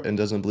Kerr and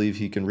doesn't believe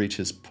he can reach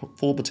his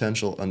full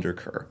potential under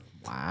Kerr.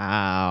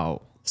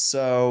 Wow.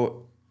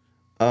 So,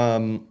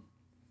 Breaking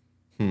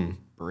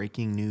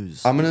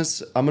news. I'm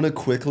gonna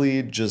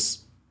quickly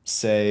just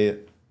say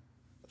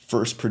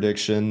first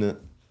prediction: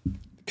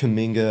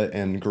 Kuminga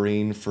and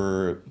Green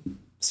for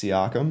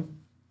Siakam,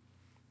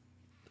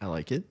 I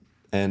like it.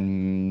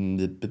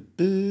 and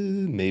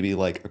maybe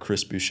like a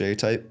Chris Boucher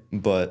type,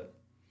 but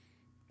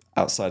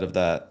outside of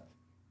that,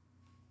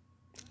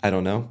 I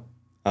don't know.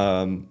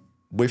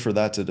 Wait for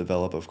that to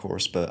develop, of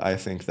course, but I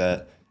think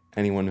that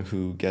anyone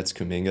who gets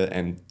Kuminga,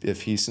 and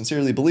if he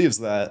sincerely believes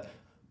that,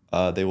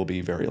 they will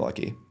be very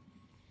lucky.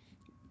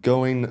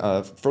 Going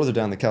further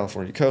down the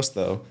California coast,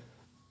 though,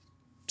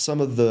 some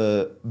of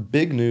the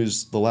big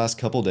news the last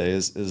couple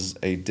days is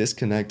a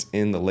disconnect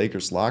in the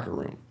Lakers locker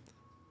room.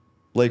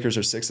 Lakers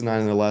are 6-9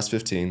 in their last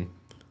 15.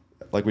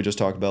 Like we just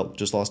talked about,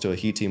 just lost to a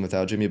Heat team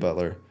without Jimmy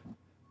Butler.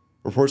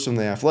 Reports from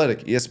The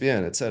Athletic,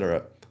 ESPN,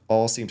 etc.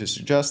 all seem to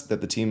suggest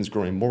that the team is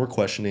growing more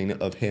questioning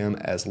of him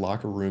as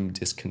locker room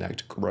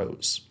disconnect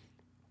grows.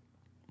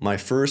 My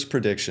first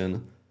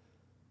prediction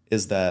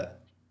is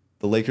that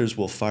the Lakers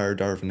will fire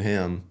Darvin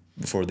Ham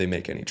before they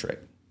make any trade.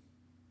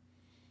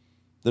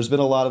 There's been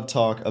a lot of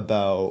talk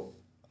about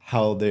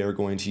how they are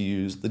going to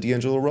use the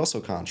D'Angelo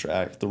Russell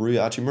contract, the Rui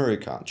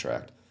Hachimura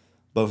contract,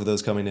 both of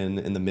those coming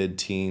in the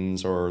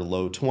mid-teens or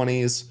low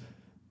 20s,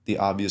 the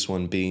obvious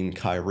one being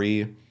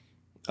Kyrie.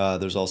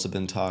 There's also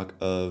been talk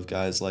of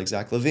guys like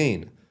Zach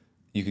LaVine.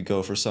 You could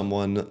go for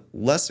someone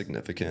less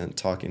significant,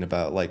 talking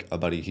about like a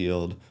Buddy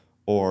Hield,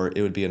 or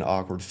it would be an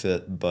awkward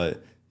fit,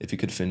 but if you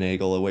could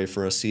finagle away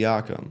for a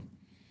Siakam.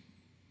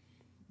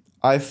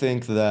 I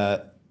think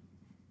that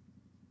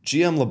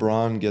GM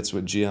LeBron gets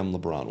what GM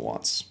LeBron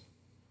wants.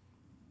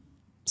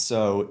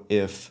 So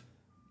if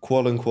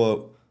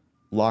quote-unquote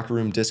locker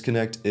room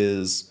disconnect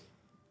is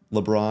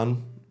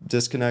LeBron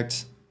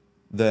disconnect,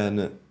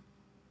 then,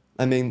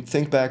 I mean,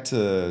 think back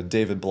to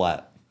David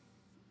Blatt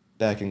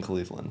back in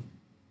Cleveland.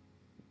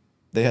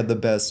 They had the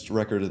best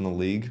record in the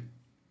league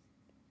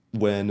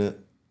when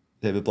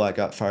David Blatt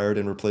got fired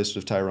and replaced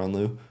with Tyronn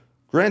Lue.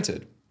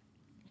 Granted,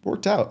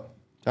 worked out.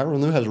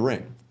 Tyronn Lue has a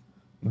ring.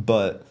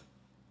 But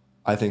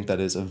I think that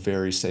is a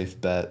very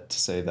safe bet to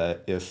say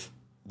that if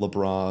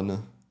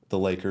LeBron, the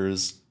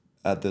Lakers,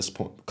 at this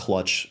point,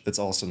 clutch, it's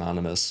all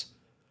synonymous.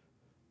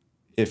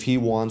 If he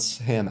wants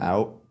Ham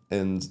out,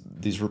 and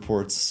these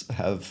reports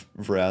have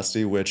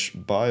veracity, which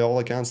by all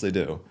accounts they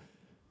do,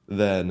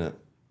 then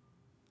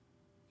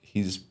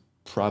he's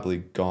probably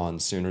gone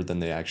sooner than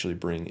they actually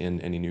bring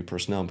in any new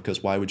personnel,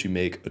 because why would you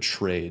make a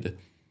trade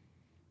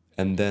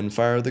and then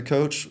fire the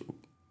coach?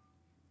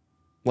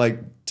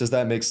 Like, does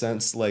that make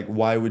sense? Like,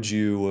 why would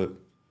you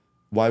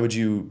why would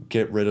you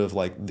get rid of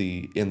like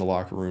the in the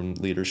locker room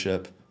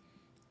leadership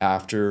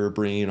after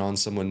bringing on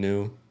someone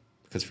new?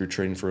 Because if you're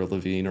trading for a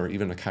Levine or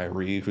even a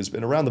Kyrie who's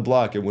been around the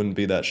block, it wouldn't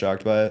be that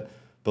shocked by it.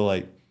 But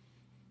like,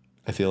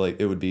 I feel like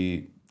it would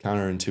be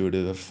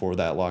counterintuitive for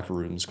that locker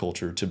room's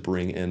culture to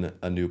bring in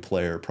a new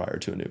player prior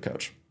to a new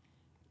coach,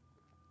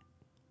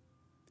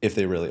 if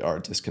they really are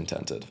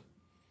discontented.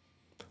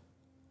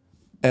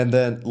 And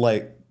then,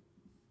 like,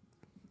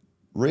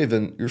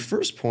 Raven, your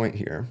first point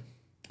here,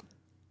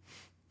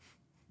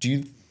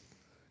 do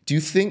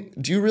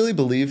you really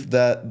believe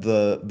that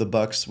the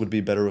Bucks would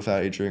be better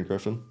without Adrian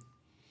Griffin?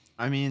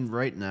 I mean,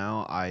 right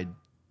now, I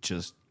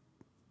just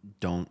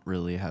don't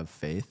really have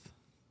faith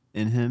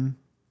in him.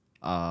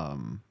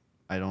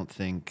 I don't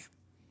think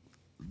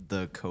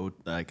the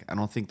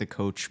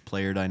coach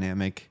player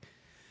dynamic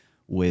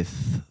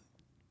with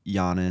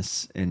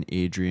Giannis and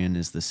Adrian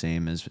is the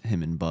same as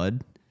him and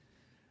Bud,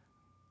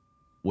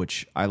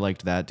 which I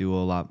liked that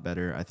duo a lot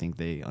better. I think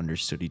they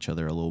understood each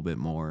other a little bit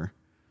more.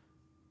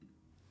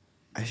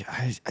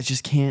 I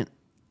just can't.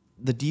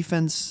 The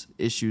defense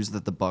issues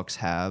that the Bucks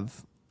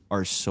have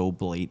are so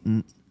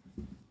blatant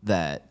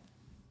that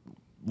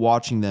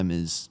watching them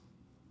is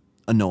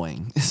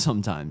annoying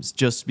sometimes,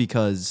 just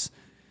because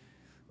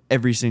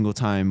every single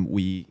time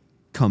we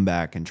come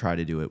back and try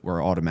to do it,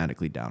 we're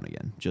automatically down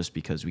again just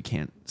because we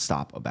can't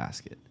stop a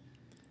basket.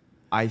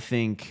 I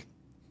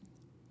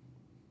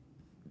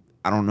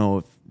don't know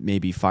if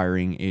maybe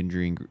firing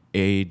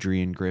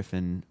Adrian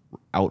Griffin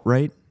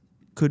outright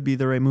could be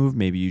the right move.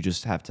 Maybe you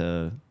just have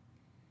to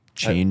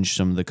change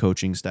some of the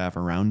coaching staff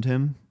around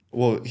him.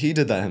 Well, he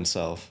did that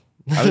himself.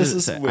 This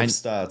is with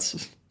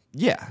stats.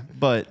 Yeah,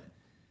 but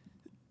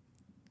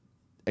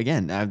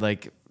again, I'd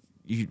like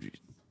you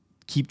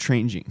keep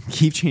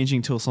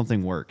changing till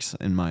something works.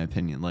 In my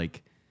opinion,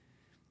 like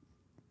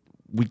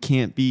we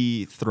can't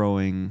be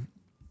throwing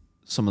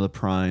some of the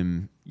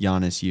prime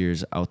Giannis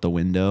years out the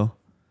window.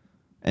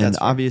 And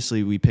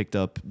obviously, we picked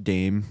up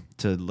Dame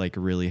to like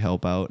really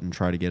help out and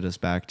try to get us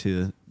back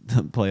to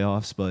the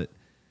playoffs, but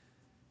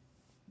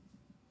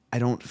I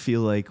don't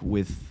feel like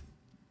with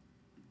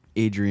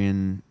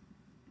Adrian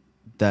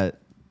that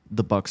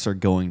the Bucks are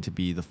going to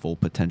be the full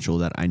potential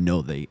that I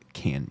know they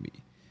can be.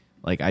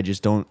 Like I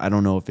don't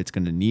know if it's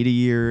going to need a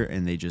year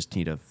and they just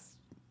need to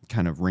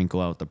kind of wrinkle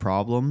out the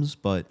problems,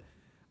 but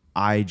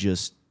I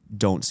just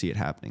don't see it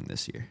happening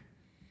this year.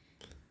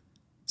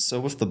 So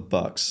with the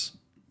Bucks,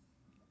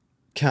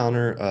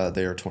 counter,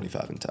 they are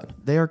 25-10.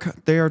 They are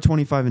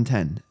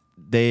 25-10.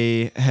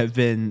 They have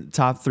been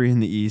top 3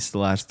 in the East the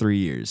last 3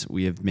 years.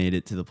 We have made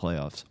it to the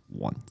playoffs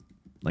once.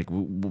 Like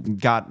we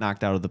got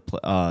knocked out of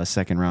the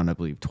second round, I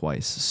believe,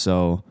 twice.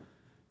 So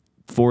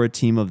for a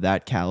team of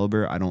that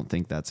caliber, I don't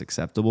think that's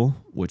acceptable,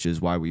 which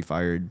is why we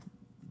fired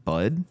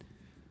Bud.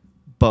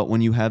 But when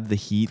you have the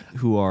Heat,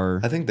 who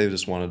are, I think they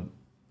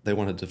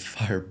wanted to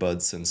fire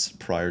Bud since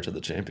prior to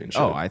the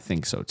championship. Oh, I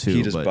think so too.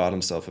 He just bought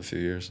himself a few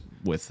years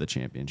with the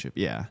championship.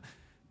 Yeah,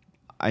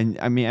 I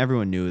mean,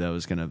 everyone knew that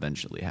was going to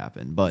eventually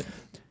happen, but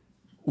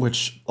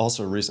which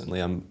also recently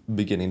I'm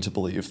beginning to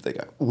believe they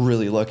got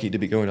really lucky to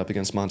be going up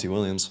against Monty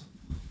Williams.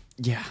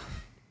 Yeah,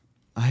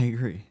 I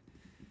agree.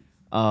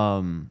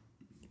 There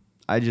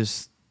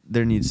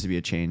needs to be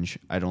a change.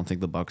 I don't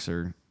think the Bucks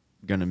are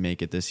going to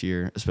make it this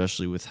year,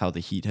 especially with how the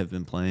Heat have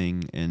been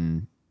playing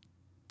and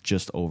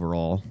just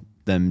overall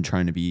them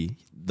trying to be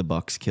the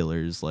Bucks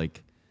killers.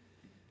 Like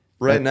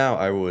right now,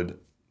 I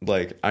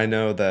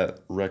know that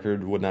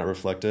record would not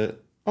reflect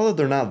it, although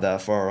they're not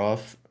that far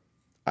off.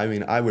 I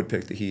mean, I would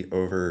pick the Heat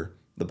over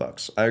the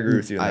Bucks. I agree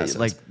with you in that sense.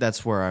 Like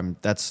that's where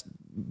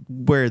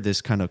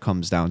this kind of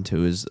comes down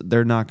to is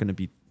they're not going to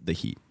beat the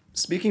Heat.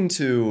 Speaking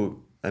to,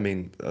 I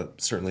mean,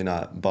 certainly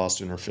not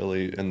Boston or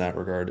Philly in that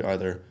regard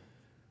either.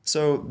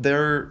 So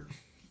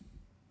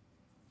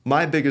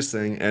my biggest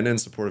thing, and in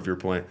support of your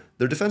point,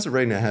 their defensive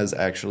rating has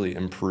actually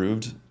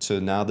improved to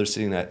now they're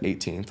sitting at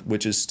 18th,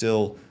 which is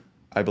still,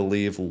 I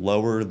believe,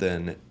 lower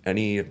than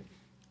any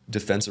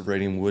defensive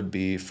rating would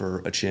be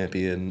for a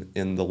champion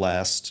in the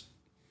last,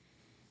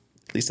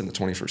 at least in the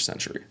 21st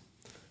century.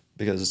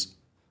 Because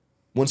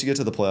once you get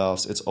to the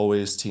playoffs, it's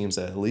always teams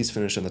that at least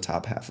finish in the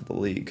top half of the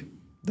league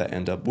that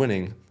end up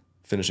winning,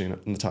 finishing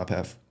in the top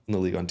half in the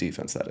league on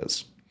defense, that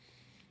is.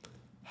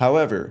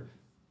 However,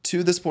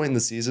 to this point in the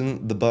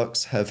season, the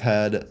Bucks have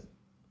had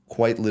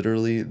quite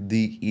literally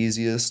the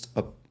easiest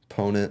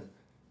opponent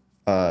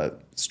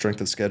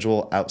strength of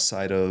schedule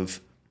outside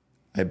of,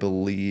 I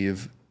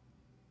believe,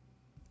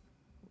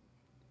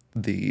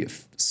 the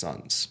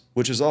Suns,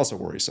 which is also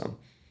worrisome.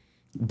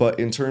 But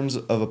in terms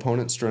of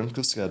opponent strength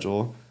of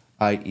schedule,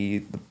 i.e.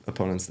 the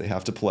opponents they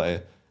have to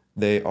play,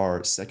 they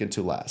are second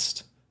to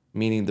last,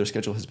 meaning their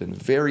schedule has been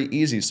very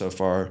easy so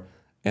far,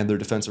 and their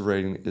defensive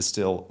rating is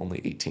still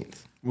only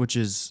 18th. Which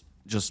is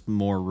just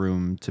more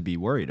room to be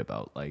worried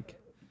about. Like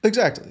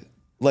exactly.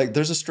 Like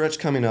there's a stretch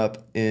coming up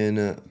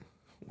in,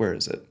 where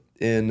is it?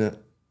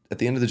 At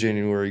the end of the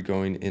January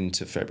going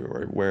into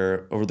February,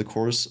 where over the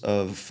course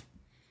of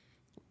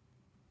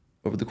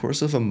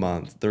a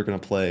month, they're going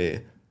to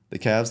play the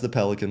Cavs, the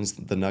Pelicans,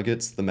 the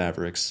Nuggets, the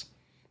Mavericks,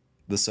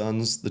 the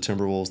Suns, the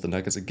Timberwolves, the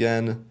Nuggets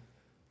again,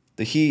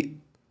 the Heat,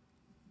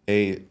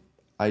 a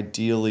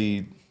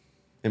ideally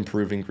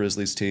improving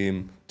Grizzlies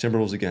team,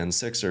 Timberwolves again,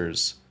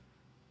 Sixers,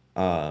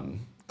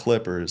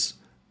 Clippers.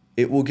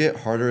 It will get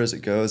harder as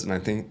it goes, and I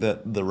think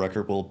that the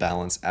record will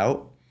balance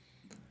out.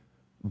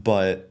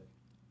 But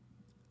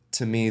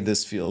to me,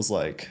 this feels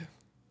like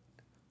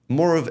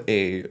more of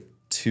a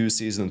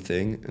 2-season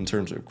thing in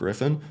terms of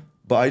Griffin.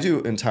 But I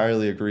do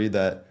entirely agree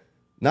that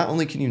not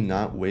only can you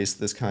not waste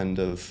this kind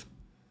of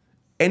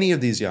any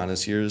of these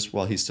Giannis years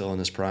while he's still in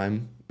his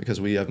prime, because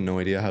we have no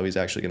idea how he's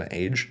actually going to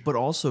age. But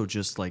also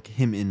just like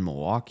him in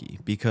Milwaukee,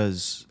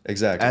 because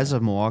Exactly. as a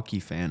Milwaukee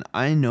fan,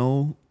 I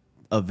know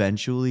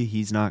eventually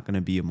he's not going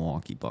to be a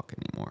Milwaukee Buck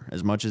anymore.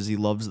 As much as he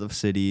loves the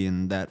city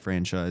and that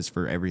franchise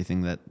for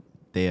everything that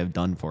they have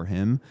done for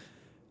him,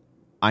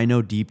 I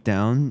know deep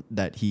down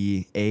that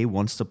he, A,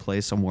 wants to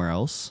play somewhere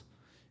else,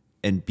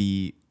 and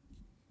B,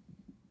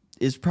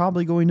 is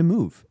probably going to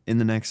move in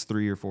the next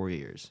 3 or 4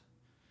 years.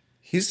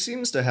 He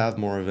seems to have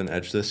more of an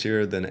edge this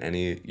year than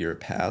any year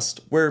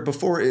past, where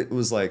before it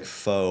was like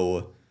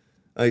faux.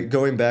 Like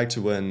going back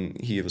to when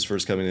he was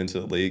first coming into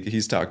the league,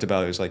 he's talked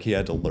about it was like he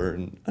had to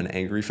learn an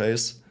angry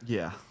face,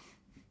 Yeah.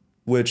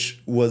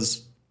 which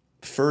was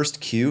first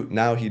cute.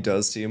 Now he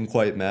does seem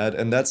quite mad,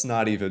 and that's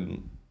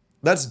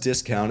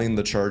discounting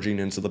the charging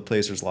into the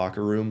Pacers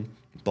locker room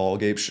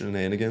ballgame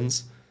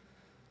shenanigans.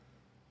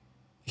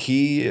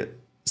 He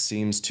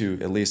seems to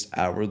at least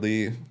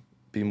outwardly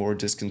be more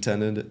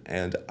discontented,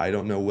 and I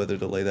don't know whether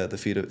to lay that at the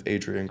feet of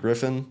Adrian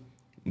Griffin,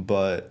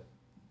 but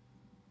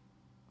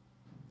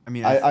I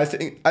mean, I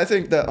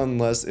think that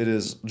unless it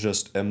is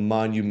just a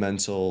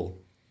monumental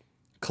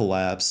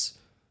collapse,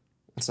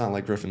 it's not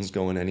like Griffin's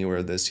going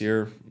anywhere this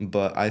year,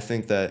 but I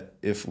think that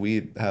if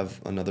we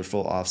have another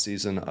full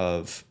offseason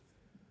of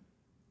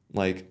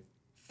like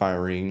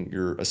firing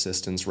your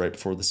assistants right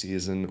before the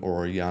season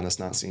or Giannis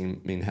not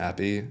seeming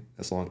happy,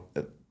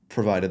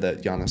 provided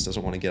that Giannis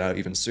doesn't want to get out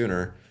even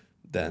sooner,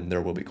 then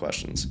there will be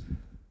questions.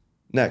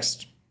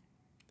 Next,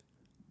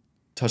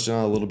 touched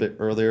on it a little bit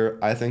earlier,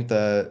 I think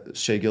that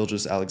Shai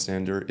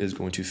Gilgeous-Alexander is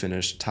going to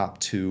finish top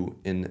 2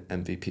 in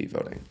MVP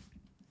voting.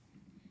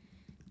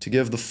 To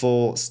give the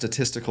full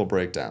statistical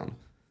breakdown,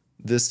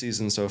 this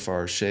season so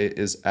far, Shai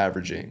is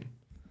averaging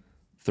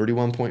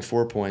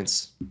 31.4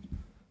 points.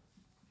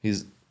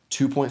 He's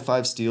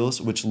 2.5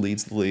 steals, which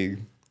leads the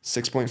league,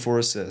 6.4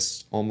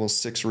 assists,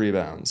 almost 6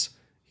 rebounds.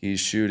 He's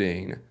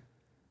shooting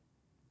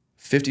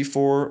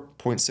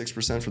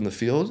 54.6% from the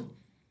field.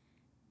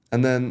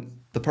 And then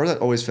the part that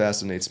always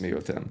fascinates me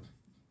with him,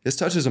 his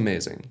touch is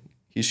amazing.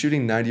 He's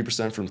shooting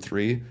 90% from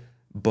 3,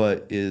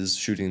 but is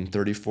shooting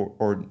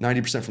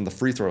 90% from the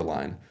free throw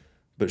line,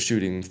 but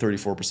shooting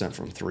 34%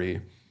 from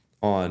 3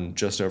 on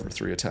just over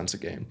 3 attempts a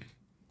game.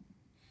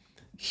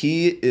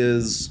 He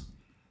is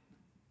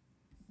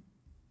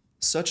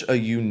such a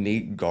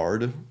unique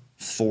guard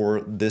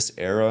for this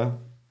era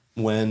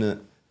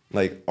when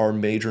like our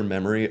major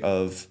memory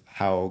of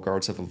how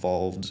guards have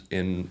evolved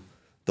in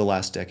the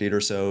last decade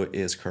or so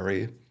is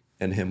Curry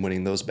and him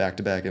winning those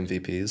back-to-back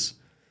MVPs.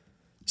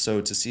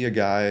 So to see a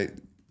guy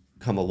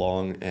come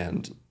along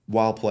and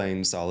while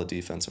playing solid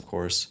defense, of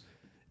course,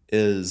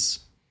 is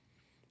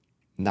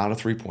not a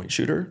three-point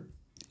shooter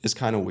is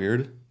kind of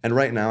weird. And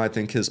right now I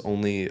think his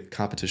only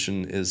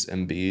competition is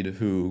Embiid,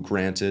 who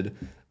granted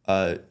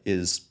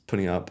is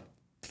putting up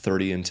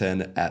 30 and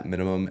 10 at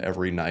minimum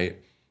every night.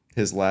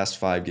 His last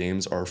 5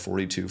 games are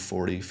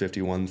 42-40,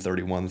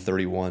 51-31,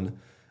 31.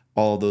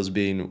 All of those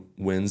being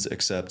wins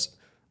except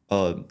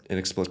an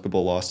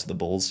inexplicable loss to the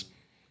Bulls.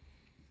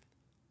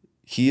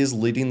 He is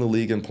leading the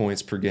league in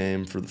points per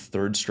game for the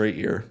 3rd straight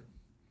year.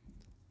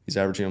 He's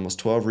averaging almost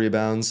 12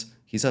 rebounds.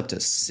 He's up to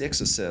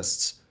 6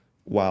 assists,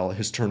 while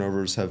his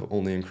turnovers have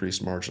only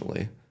increased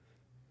marginally.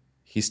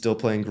 He's still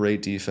playing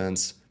great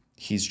defense.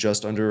 He's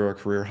just under a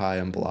career high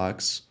in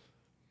blocks.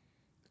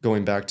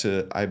 Going back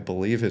to, I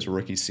believe, his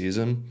rookie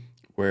season,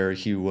 where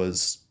he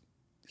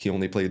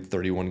only played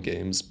 31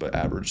 games but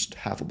averaged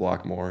half a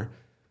block more.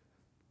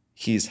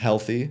 He's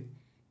healthy.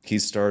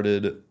 He's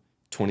started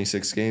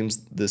 26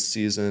 games this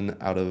season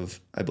out of,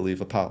 I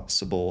believe, a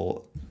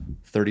possible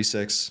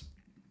 36.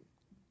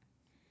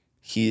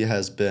 He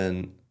has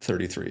been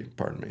 33,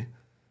 pardon me.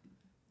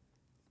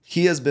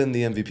 He has been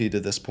the MVP to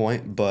this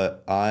point,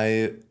 but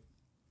I,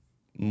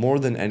 more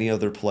than any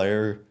other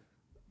player,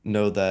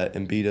 know that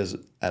Embiid is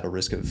at a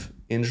risk of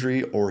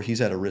injury or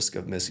he's at a risk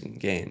of missing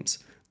games.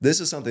 This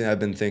is something I've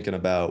been thinking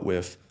about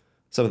with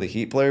some of the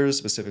Heat players,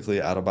 specifically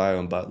Adebayo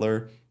and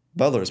Butler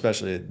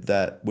especially,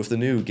 that with the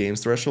new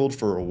games threshold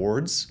for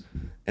awards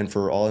and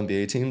for all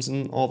NBA teams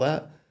and all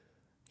that,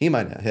 he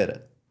might not hit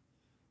it.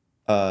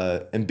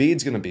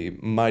 Embiid's going to be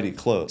mighty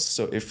close.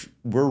 So if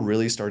we're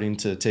really starting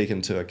to take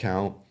into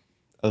account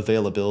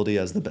availability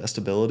as the best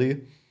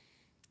ability,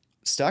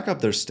 stack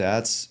up their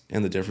stats,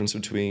 and the difference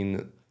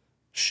between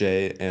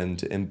Shai and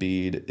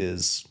Embiid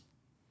is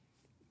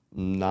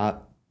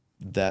not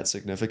that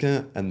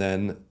significant. And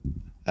then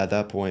at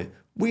that point,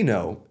 we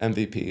know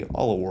MVP,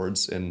 all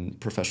awards in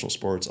professional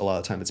sports, a lot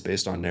of time it's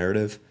based on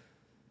narrative.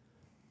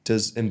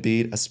 Does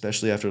Embiid,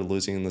 especially after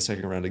losing in the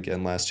second round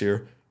again last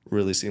year,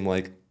 really seem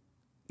like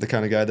the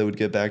kind of guy that would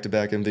get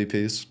back-to-back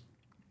MVPs?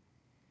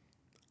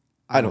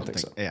 I don't think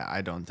so. Yeah,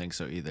 I don't think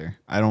so either.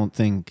 I don't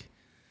think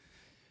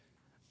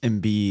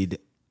Embiid.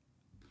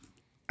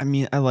 I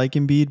mean, I like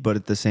Embiid, but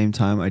at the same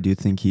time, I do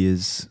think he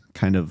is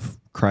kind of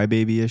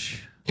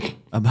crybaby-ish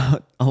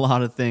about a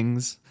lot of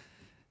things.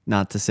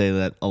 Not to say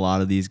that a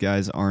lot of these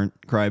guys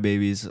aren't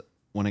crybabies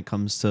when it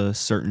comes to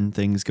certain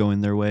things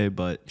going their way,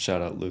 but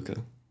shout out Luka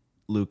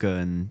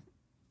and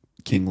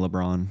King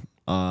LeBron.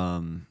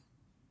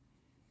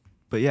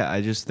 But yeah,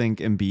 I just think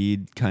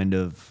Embiid kind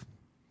of,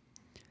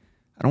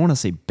 I don't want to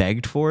say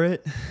begged for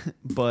it,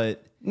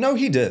 but no,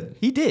 he did.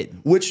 He did.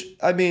 Which,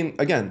 I mean,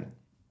 again,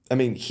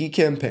 he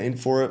campaigned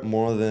for it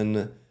more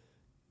than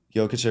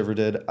Jokic ever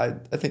did. I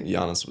think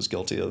Giannis was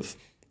guilty of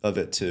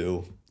it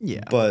too.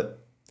 Yeah. But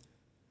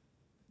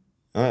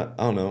I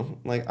don't know.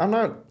 Like, I'm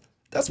not.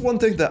 That's one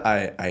thing that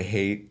I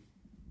hate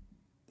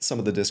some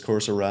of the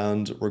discourse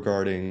around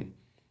regarding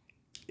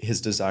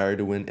his desire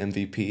to win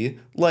MVP.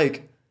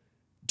 Like,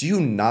 do you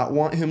not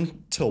want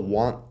him to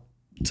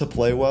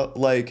play well?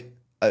 Like,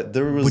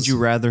 Would you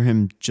rather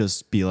him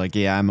just be like,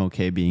 yeah, I'm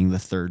okay being the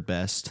third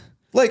best?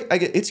 Like,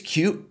 it's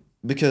cute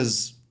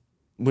because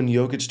when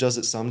Jokic does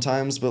it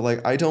sometimes, but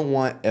like, I don't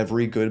want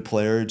every good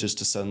player just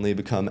to suddenly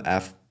become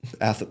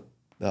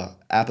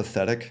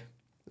apathetic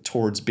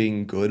towards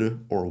being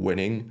good or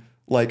winning.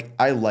 Like,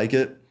 I like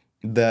it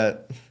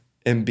that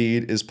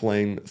Embiid is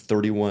playing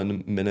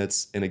 31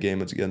 minutes in a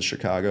game against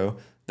Chicago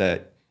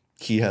that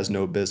he has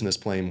no business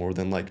playing more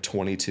than like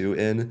 22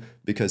 in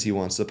because he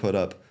wants to put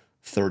up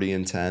 30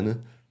 and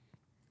 10.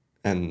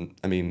 And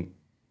I mean,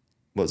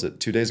 was it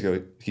 2 days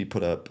ago he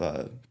put up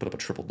a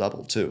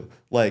triple-double too.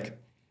 Like,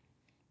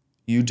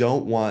 you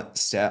don't want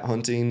stat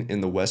hunting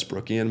in the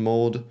Westbrookian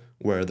mold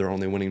where they're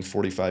only winning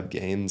 45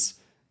 games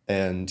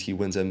and he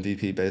wins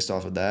MVP based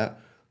off of that.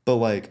 But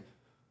like,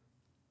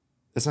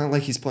 it's not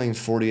like he's playing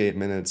 48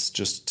 minutes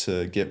just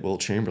to get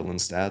Wilt Chamberlain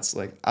stats.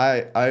 Like,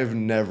 I've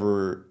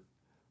never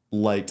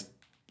liked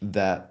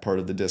that part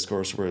of the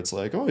discourse where it's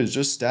like, oh, he's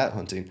just stat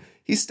hunting.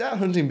 He's stat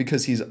hunting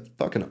because he's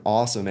fucking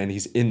awesome and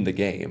he's in the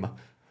game.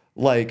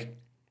 Like,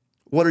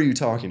 what are you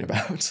talking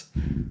about?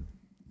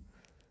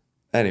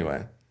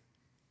 Anyway,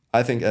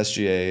 I think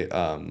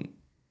SGA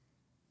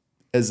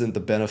isn't the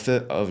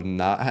benefit of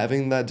not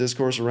having that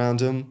discourse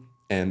around him,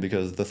 and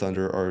because the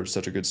Thunder are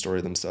such a good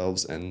story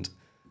themselves, and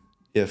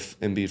if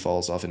Embiid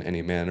falls off in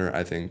any manner,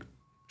 I think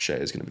Shea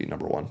is going to be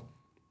number one.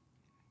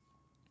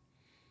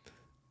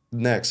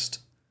 Next,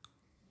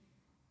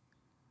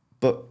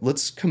 but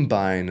let's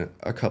combine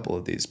a couple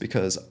of these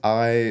because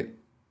I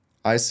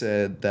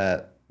said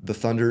that the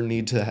Thunder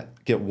need to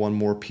get one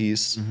more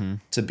piece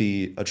to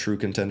be a true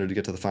contender to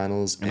get to the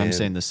finals. And I'm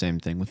saying the same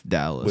thing with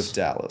Dallas.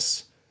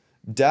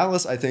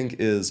 Dallas, I think,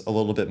 is a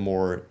little bit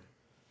more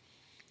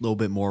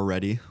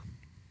ready.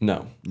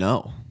 No.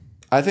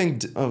 I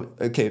think,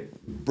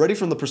 ready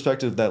from the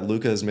perspective that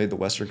Luka has made the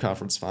Western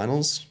Conference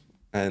Finals,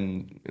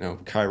 and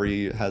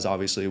Kyrie has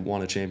obviously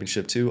won a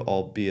championship too,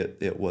 albeit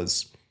it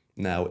was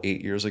now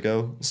 8 years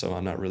ago, so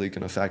I'm not really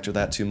going to factor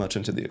that too much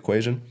into the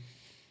equation.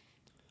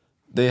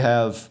 They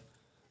have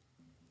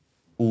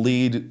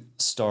lead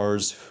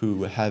stars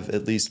who have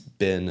at least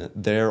been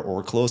there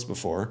or close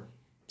before,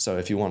 so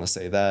if you want to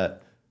say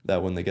that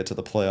when they get to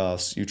the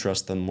playoffs, you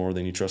trust them more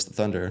than you trust the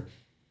Thunder,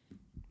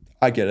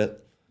 I get it.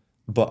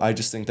 But I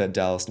just think that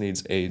Dallas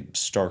needs a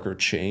starker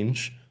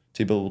change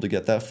to be able to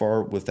get that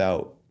far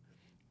without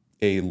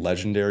a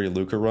legendary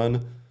Luka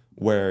run,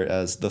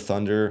 whereas the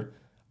Thunder,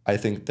 I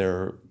think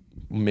they're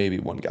maybe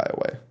one guy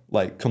away,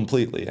 like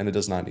completely, and it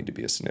does not need to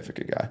be a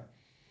significant guy.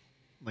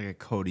 Like a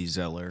Cody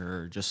Zeller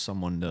or just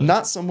someone to...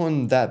 Not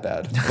someone that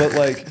bad, but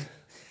like...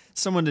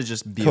 someone to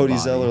just be Cody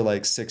Zeller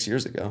like 6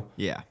 years ago.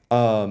 Yeah.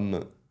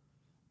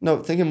 No,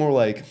 thinking more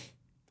like...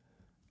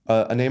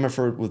 a name I've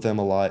heard with them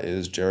a lot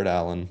is Jared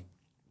Allen.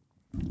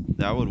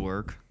 That would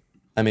work.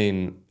 I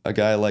mean, a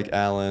guy like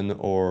Allen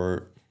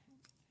or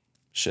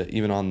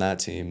even on that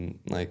team,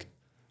 like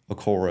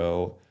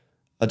Okoro,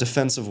 a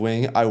defensive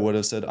wing, I would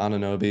have said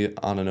Anunoby.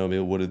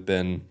 Anunoby would have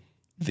been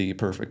the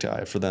perfect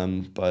guy for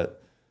them,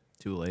 but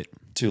too late.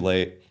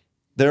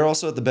 They're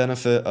also at the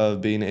benefit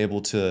of being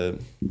able to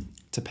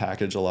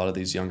package a lot of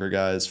these younger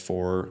guys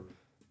for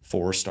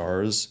 4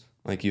 stars.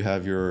 Like, you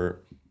have your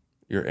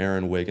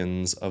Aaron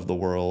Wiggins of the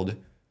world,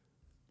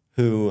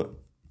 who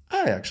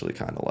I actually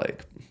kind of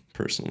like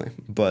personally,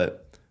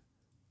 but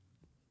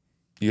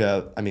you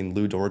have,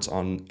 Lou Dort's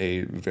on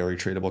a very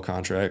tradable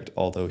contract,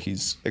 although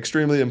he's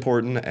extremely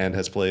important and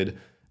has played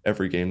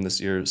every game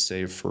this year,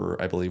 save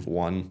for, I believe,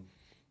 one.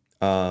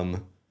 I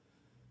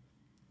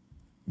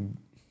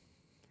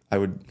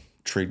would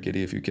trade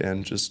Giddey if you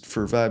can, just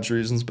for vibes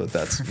reasons, but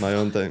that's my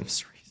own thing.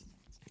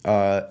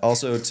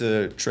 Also,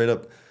 to trade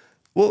up,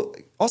 well,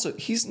 also,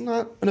 he's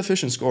not an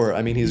efficient scorer.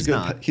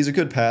 He's a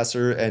good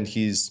passer, and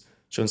he's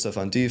shown stuff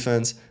on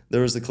defense.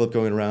 there was the clip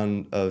going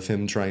around of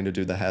him trying to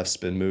do the half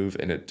spin move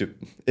and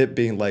it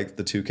being like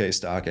the 2K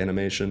stock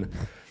animation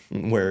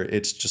where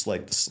it's just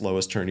like the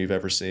slowest turn you've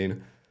ever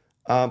seen.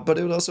 But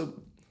it would also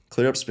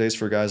clear up space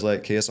for guys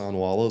like Keason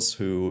Wallace,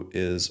 who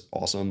is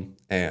awesome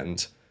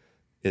and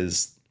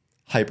is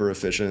hyper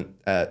efficient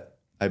at,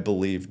 I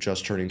believe,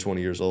 just turning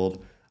 20 years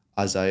old.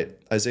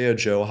 Isaiah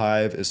Joe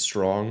Hive is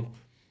strong,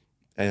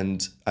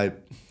 and I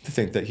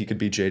think that he could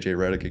be JJ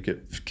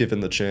Redick given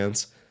the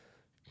chance.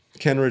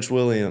 Kenrich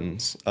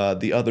Williams,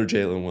 the other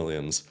Jalen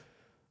Williams,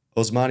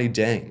 Osmani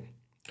Dang,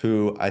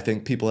 who I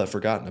think people have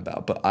forgotten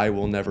about, but I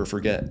will never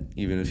forget,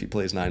 even if he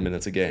plays 9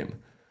 minutes a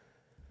game.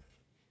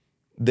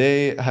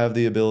 They have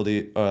the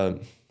ability, I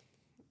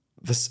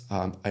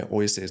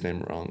always say his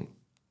name wrong,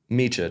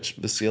 Micic,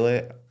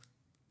 Vasile,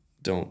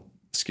 don't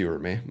skewer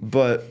me,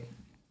 but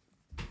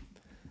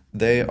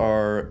they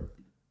are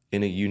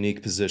in a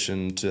unique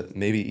position to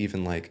maybe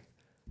even like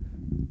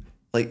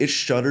it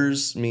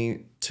shudders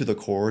me to the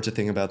core to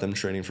think about them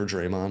trading for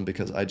Draymond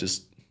because I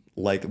just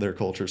like their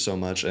culture so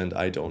much and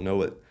I don't know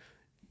what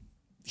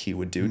he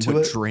would do to it.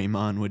 What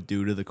Draymond would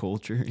do to the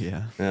culture,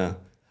 yeah. Yeah.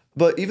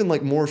 But even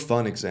like more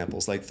fun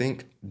examples, like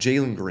think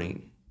Jalen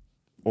Green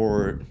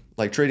or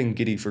like trading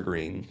Giddey for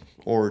Green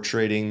or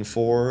trading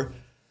for,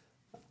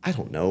 I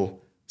don't know,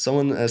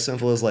 someone as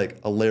simple as like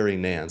a Larry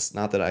Nance.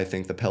 Not that I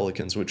think the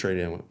Pelicans would trade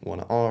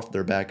anyone off.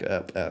 They're back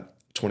up at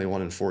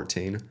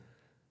 21-14.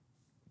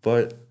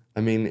 But I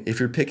mean, if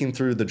you're picking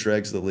through the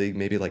dregs of the league,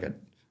 maybe like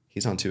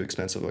he's on too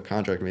expensive of a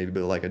contract, maybe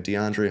but like a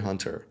DeAndre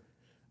Hunter.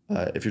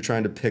 If you're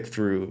trying to pick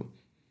through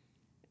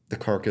the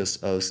carcass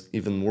of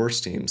even worse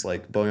teams,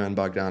 like Bojan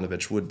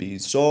Bogdanovic would be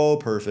so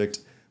perfect,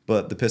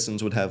 but the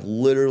Pistons would have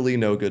literally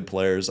no good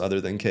players other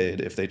than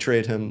Cade if they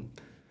trade him.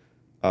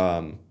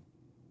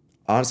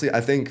 Honestly,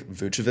 I think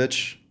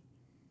Vucevic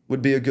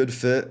would be a good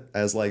fit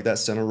as like that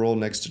center role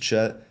next to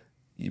Chet.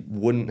 It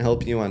wouldn't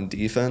help you on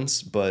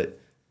defense, but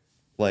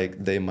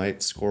like they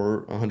might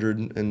score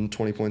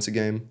 120 points a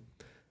game.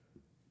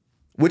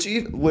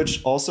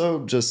 Which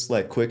also, just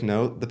like quick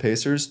note, the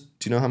Pacers,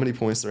 do you know how many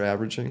points they're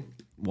averaging?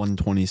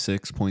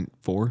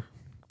 126.4.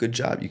 Good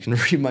job. You can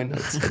read my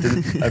notes.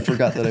 I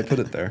forgot that I put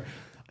it there.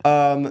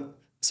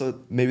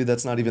 So maybe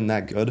that's not even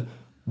that good,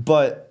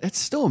 but It's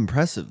still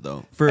impressive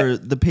though for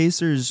the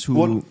Pacers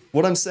who.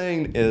 What I'm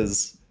saying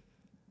is,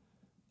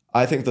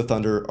 I think the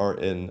Thunder are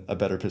in a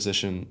better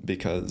position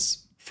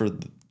because for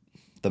the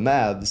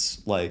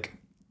Mavs, like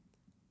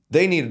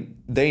they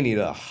need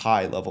a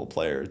high level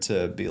player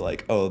to be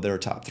like, oh, they're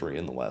top 3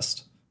 in the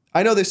West.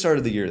 I know they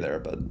started the year there,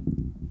 but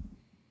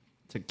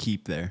to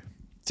keep there.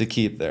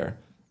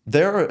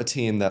 They're a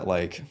team that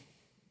like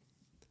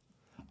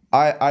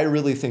I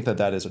really think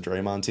that is a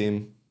Draymond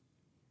team.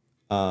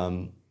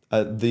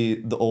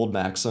 The old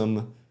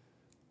maxim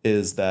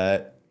is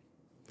that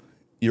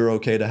you're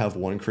okay to have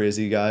one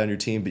crazy guy on your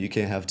team, but you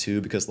can't have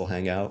 2 because they'll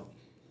hang out.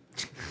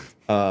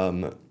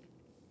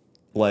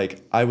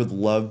 Like I would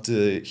love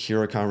to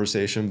hear a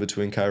conversation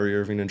between Kyrie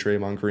Irving and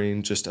Draymond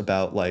Green just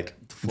about like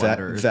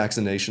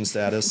vaccination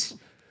status,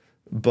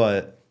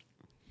 but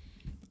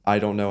I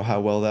don't know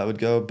how well that would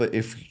go. But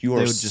if you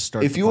are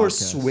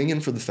swinging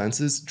for the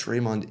fences,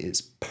 Draymond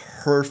is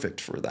perfect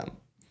for them,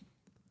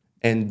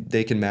 and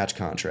they can match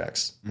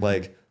contracts. Mm-hmm.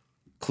 Like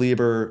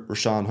Kleber,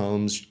 Rashawn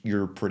Holmes,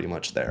 you're pretty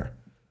much there.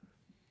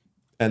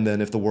 And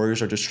then if the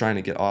Warriors are just trying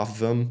to get off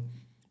of him,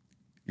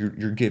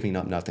 you're giving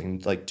up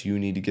nothing. Like, do you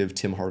need to give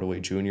Tim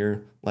Hardaway Jr.?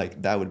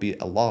 Like, that would be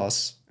a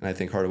loss. And I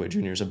think Hardaway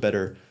Jr. is a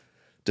better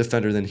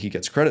defender than he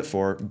gets credit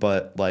for.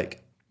 But,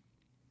 like,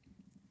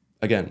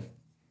 again,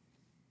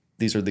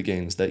 these are the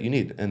gains that you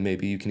need. And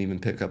maybe you can even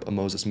pick up a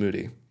Moses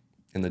Moody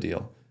in the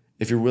deal.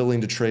 If you're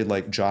willing to trade,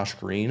 like, Josh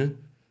Green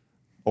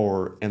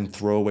and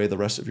throw away the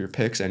rest of your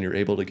picks and you're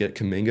able to get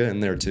Kuminga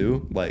in there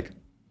too, like,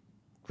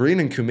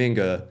 Green and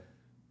Kuminga,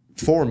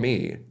 for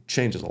me,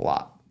 changes a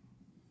lot.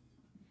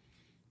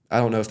 I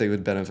don't know if they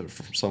would benefit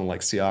from someone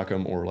like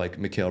Siakam or like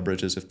Mikal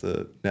Bridges if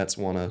the Nets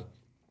want to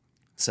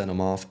send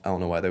them off. I don't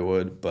know why they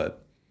would,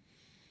 but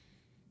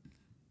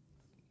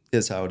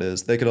it's how it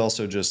is. They could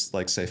also just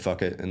like say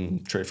fuck it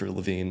and trade for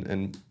Levine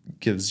and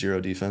give 0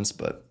 defense,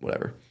 but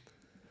whatever.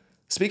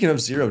 Speaking of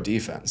 0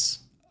 defense,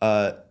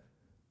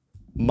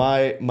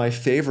 my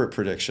favorite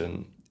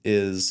prediction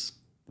is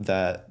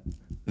that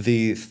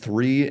the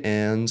 3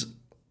 and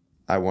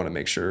I want to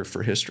make sure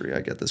for history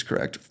I get this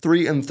correct.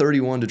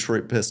 3-31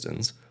 Detroit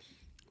Pistons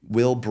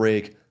will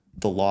break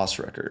the loss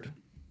record.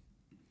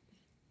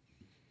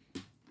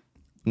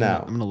 Now,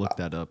 I'm going to look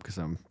that up because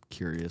I'm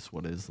curious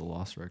what is the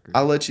loss record.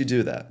 I'll let you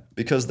do that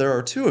because there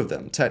are 2 of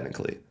them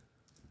technically.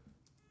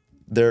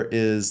 There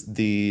is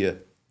the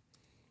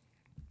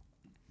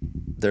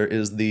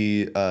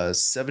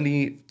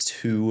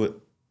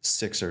 72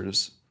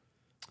 Sixers.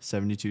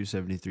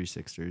 72-73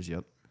 Sixers,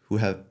 yep. Who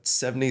have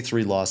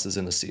 73 losses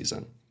in a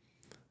season.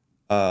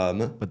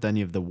 But then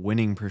you have the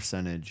winning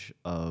percentage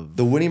of...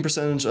 The winning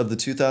percentage of the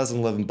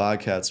 2011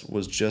 Bobcats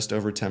was just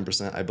over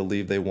 10%. I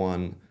believe they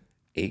won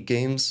 8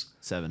 games.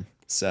 7.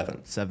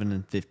 7.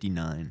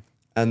 7-59.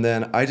 And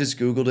then I just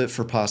Googled it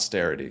for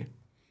posterity.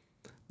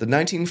 The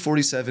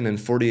 1947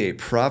 and 48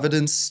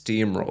 Providence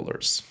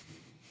Steamrollers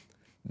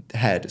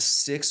had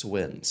 6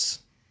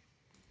 wins.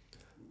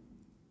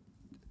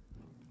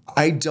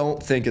 I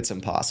don't think it's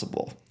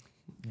impossible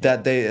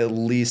that they at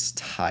least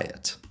tie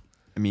it.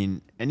 I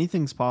mean,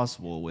 anything's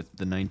possible with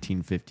the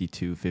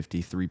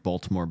 1952-53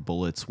 Baltimore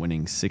Bullets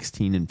winning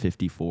 16 and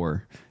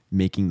 54,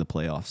 making the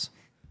playoffs.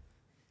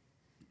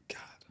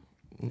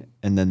 God.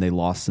 And then they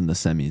lost in the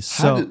semis.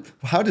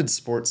 How did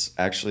sports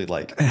actually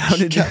why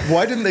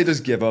didn't they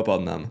just give up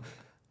on them?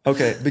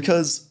 Okay,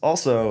 because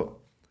also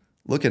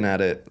looking at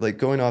it, like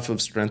going off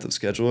of strength of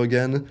schedule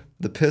again,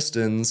 the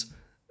Pistons,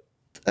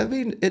 I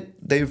mean,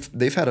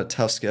 they've had a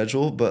tough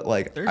schedule, but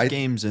like there's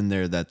games in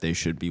there that they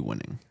should be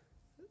winning.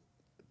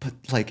 But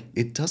like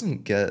it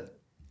doesn't get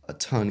a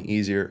ton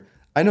easier.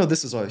 I know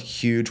this is a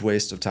huge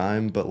waste of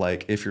time, but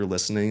like if you're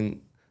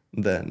listening,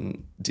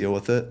 then deal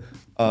with it.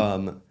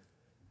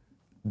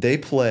 They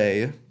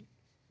play.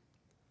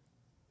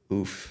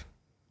 Oof.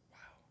 Wow.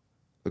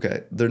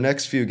 Okay, their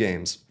next few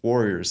games: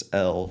 Warriors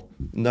L,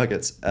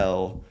 Nuggets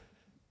L,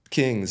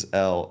 Kings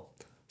L.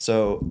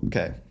 So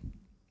okay,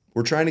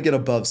 we're trying to get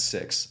above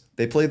 6.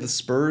 They play the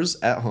Spurs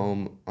at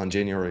home on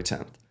January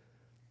 10th.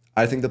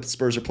 I think the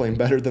Spurs are playing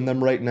better than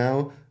them right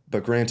now,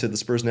 but granted, the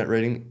Spurs net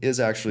rating is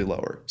actually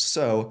lower.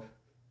 So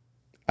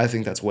I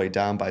think that's weighed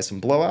down by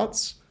some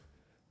blowouts.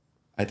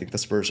 I think the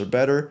Spurs are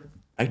better.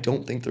 I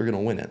don't think they're going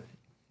to win it.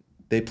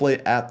 They play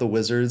at the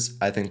Wizards.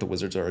 I think the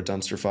Wizards are a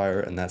dumpster fire,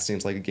 and that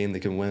seems like a game they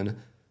can win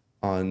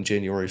on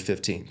January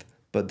 15th.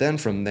 But then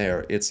from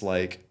there, it's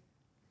like,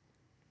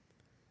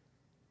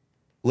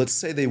 let's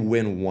say they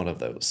win one of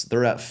those.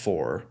 They're at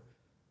 4.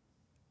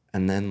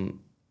 And then,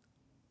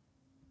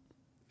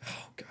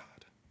 oh,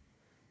 God.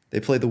 They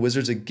play the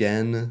Wizards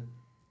again.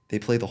 They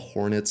play the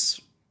Hornets.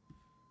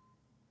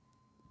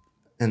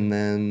 And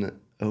then,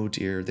 oh,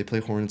 dear, they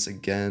play Hornets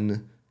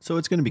again. So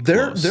it's going to be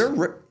close.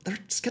 Their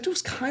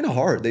schedule's kind of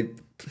hard. They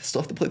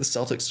still have to play the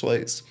Celtics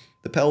twice,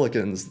 the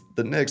Pelicans,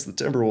 the Knicks, the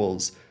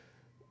Timberwolves,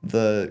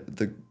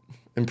 the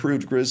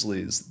improved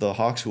Grizzlies, the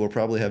Hawks, who will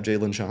probably have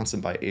Jalen Johnson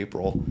by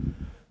April.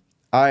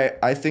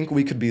 I think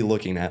we could be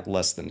looking at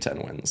less than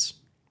 10 wins.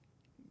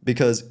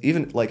 Because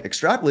even like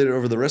extrapolated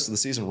over the rest of the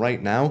season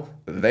right now,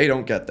 they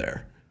don't get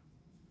there.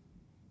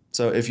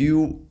 So if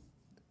you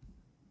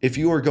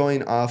are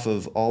going off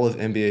of all of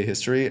NBA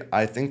history,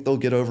 I think they'll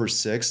get over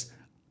 6.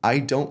 I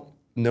don't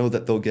know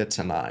that they'll get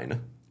to 9.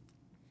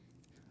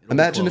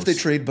 Imagine if they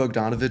trade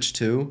Bogdanovich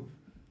too.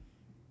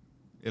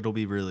 It'll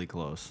be really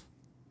close.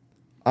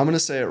 I'm going to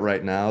say it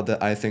right now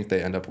that I think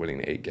they end up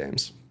winning 8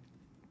 games.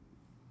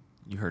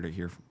 You heard it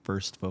here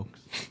first,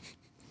 folks.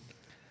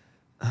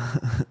 Do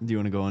you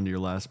want to go on to your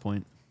last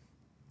point?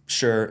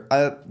 Sure.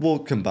 We'll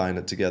combine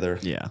it together.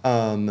 Yeah.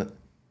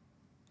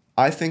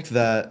 I think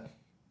that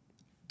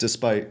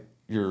despite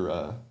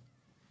your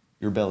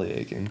belly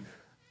aching,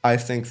 I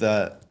think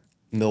that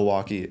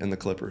Milwaukee and the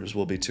Clippers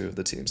will be 2 of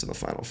the teams in the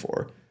Final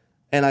Four.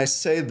 And I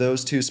say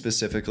those 2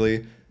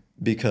 specifically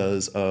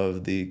because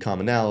of the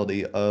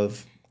commonality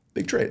of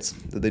big trades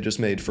that they just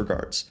made for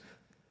guards.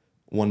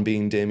 One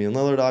being Damian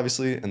Lillard,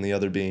 obviously, and the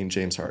other being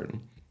James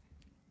Harden.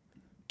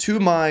 To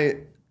my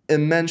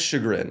immense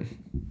chagrin,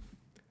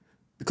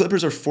 the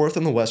Clippers are 4th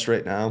in the West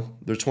right now.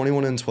 They're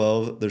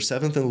 21-12. They're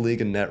 7th in the league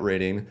in net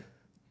rating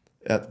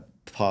at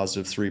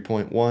positive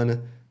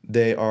 3.1.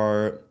 They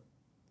are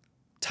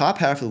top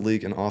half of the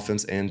league in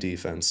offense and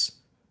defense.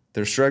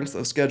 Their strength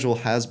of schedule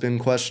has been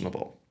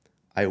questionable,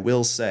 I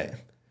will say.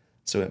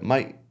 So it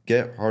might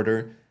get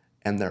harder,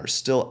 and there are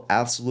still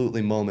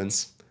absolutely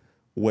moments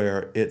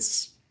where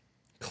it's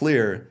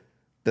clear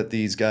that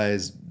these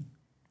guys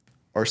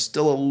are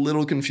still a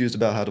little confused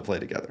about how to play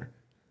together.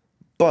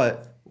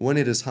 But when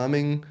it is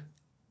humming,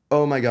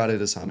 oh my God, it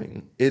is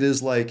humming. It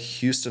is like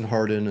Houston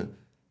Harden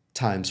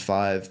times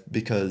 5,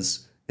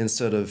 because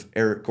instead of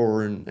Eric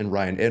Gordon and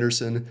Ryan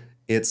Anderson,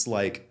 it's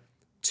like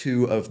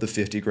 2 of the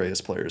 50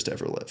 greatest players to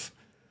ever live.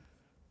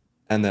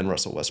 And then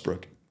Russell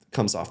Westbrook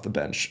comes off the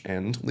bench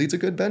and leads a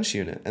good bench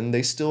unit. And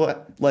they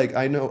still, like,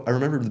 I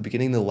remember at the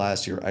beginning of the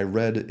last year, I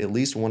read at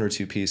least 1 or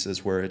 2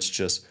 pieces where it's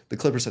just the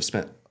Clippers have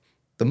spent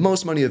the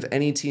most money of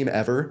any team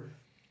ever,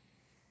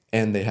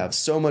 and they have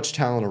so much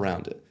talent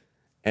around it.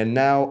 And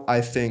now I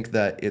think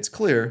that it's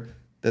clear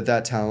that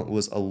that talent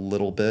was a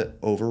little bit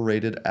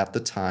overrated at the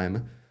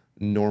time.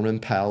 Norman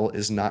Powell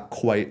is not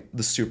quite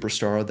the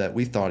superstar that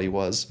we thought he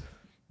was,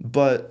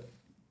 but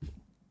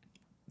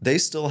they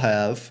still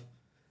have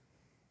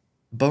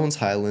Bones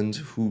Highland,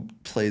 who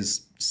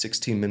plays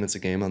 16 minutes a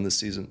game on this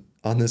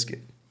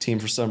team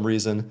for some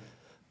reason.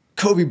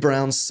 Kobe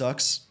Brown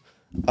sucks.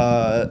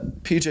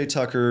 PJ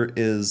Tucker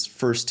is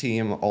first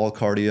team all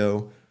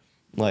cardio,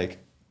 like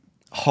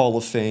Hall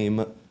of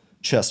Fame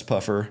chest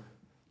puffer.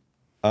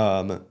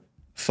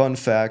 Fun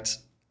fact,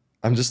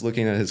 I'm just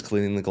looking at his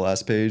cleaning the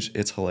glass page.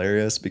 It's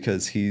hilarious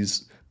because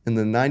he's in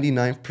the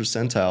 99th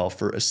percentile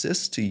for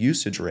assists to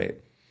usage rate,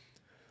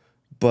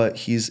 but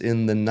he's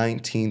in the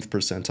 19th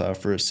percentile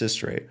for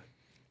assist rate.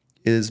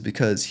 It is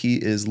because he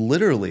is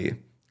literally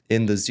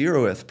in the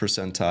 0th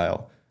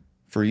percentile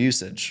for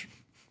usage.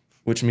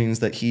 which means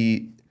that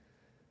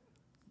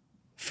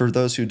for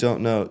those who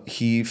don't know,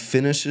 he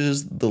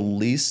finishes the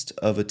least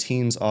of a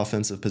team's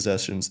offensive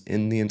possessions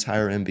in the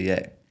entire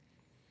NBA.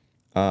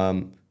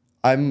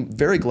 I'm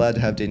very glad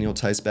to have Daniel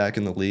Tice back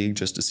in the league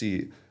just to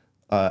see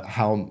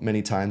how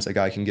many times a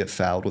guy can get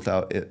fouled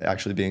without it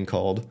actually being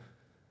called.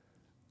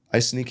 I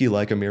sneaky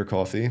like Amir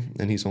Coffey,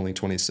 and he's only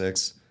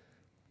 26.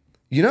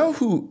 You know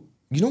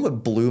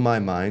what blew my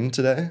mind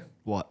today?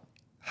 What?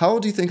 How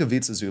old do you think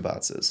Ivica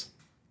Zubac is?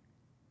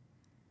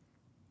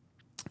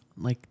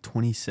 Like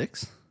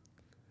 26?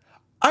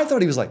 I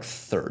thought he was like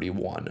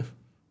 31.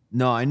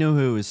 No, I know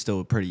who is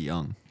still pretty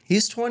young.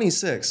 He's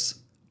 26.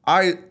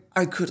 I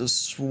could have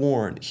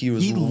sworn he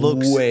was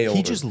way older.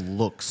 He just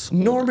looks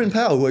Norman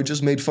Powell, who I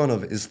just made fun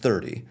of, is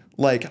 30.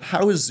 Like,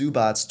 how is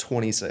Zubac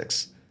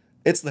 26?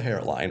 It's the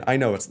hairline. I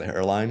know it's the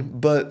hairline,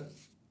 but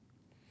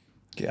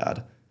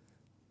God.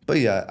 But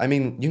yeah, I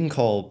mean, you can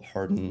call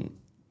Harden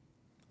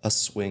a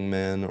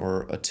swingman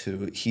or a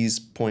two. He's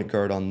point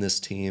guard on this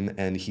team,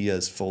 and he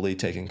has fully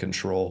taken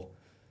control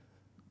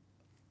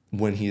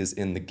when he is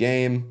in the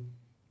game.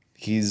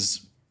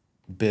 He's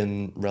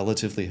been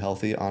relatively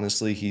healthy.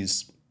 Honestly,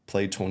 he's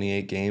played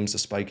 28 games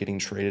despite getting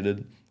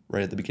traded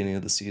right at the beginning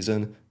of the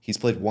season. He's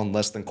played one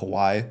less than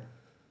Kawhi.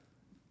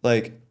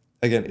 Like,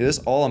 again, it is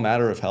all a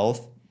matter of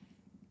health.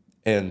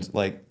 And,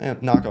 like,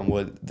 knock on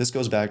wood, this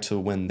goes back to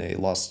when they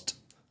lost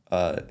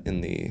in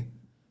the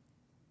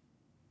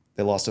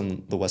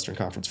Western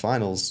Conference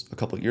Finals a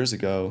couple years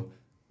ago.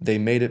 They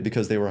made it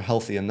because they were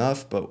healthy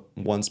enough, but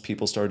once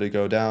people started to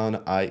go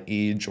down,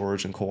 i.e.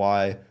 George and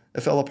Kawhi,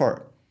 it fell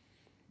apart.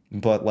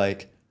 But,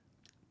 like,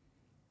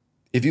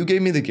 if you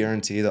gave me the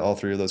guarantee that all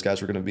three of those guys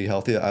were going to be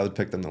healthy, I would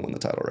pick them to win the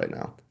title right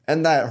now.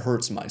 And that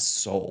hurts my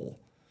soul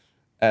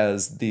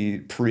as the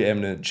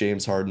preeminent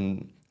James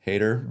Harden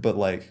hater. But,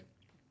 like,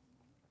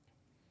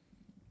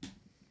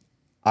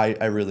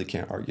 I really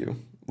can't argue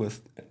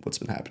with what's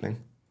been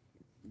happening.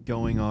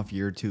 Going off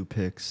year 2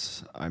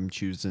 picks, I'm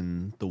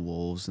choosing the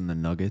Wolves and the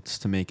Nuggets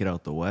to make it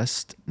out the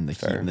West, and the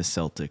Heat and the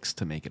Celtics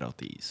to make it out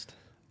the East.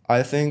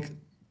 I think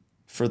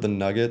for the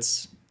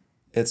Nuggets,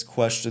 it's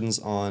questions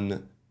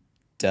on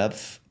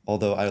depth,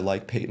 although I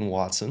like Peyton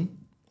Watson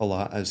a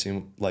lot. I've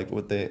seen like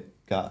what they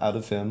got out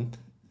of him.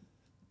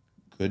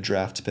 Good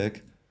draft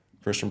pick.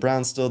 Christian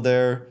Brown's still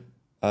there.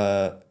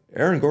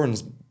 Aaron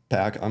Gordon's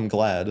back. I'm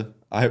glad.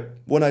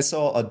 When I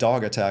saw a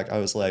dog attack, I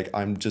was like,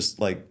 I'm just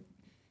like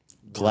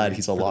glad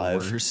he's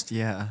alive. Worst,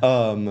 yeah.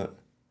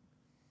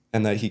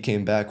 And that he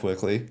came back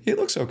quickly. He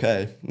looks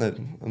okay.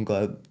 I'm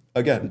glad.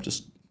 Again,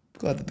 just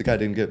glad that the guy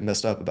didn't get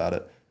messed up about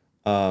it.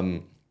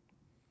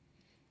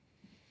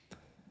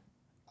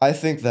 I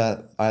think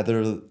that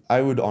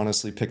I would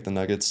honestly pick the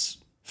Nuggets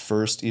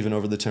first, even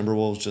over the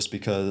Timberwolves, just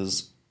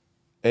because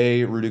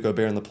A, Rudy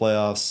Gobert in the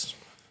playoffs,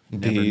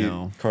 B,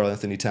 Karl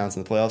Anthony Towns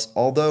in the playoffs.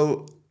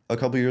 Although a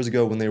couple years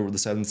ago when they were the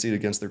 7th seed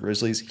against the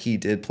Grizzlies, he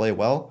did play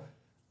well,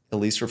 at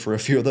least for a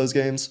few of those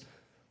games.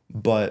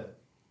 But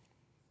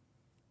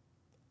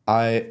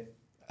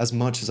as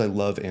much as I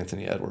love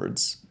Anthony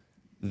Edwards,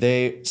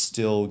 they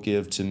still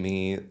give to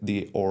me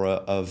the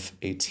aura of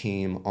a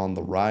team on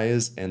the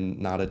rise and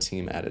not a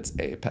team at its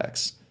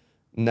apex.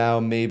 Now,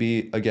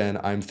 maybe, again,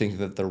 I'm thinking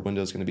that their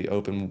window is going to be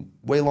open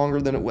way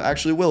longer than it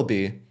actually will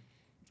be,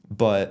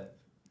 but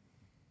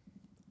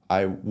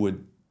I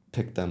would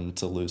pick them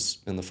to lose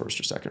in the first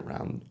or second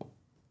round.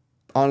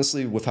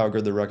 Honestly, with how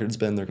good their record's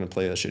been, they're going to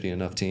play a shitty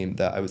enough team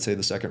that I would say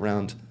the second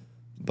round,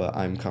 but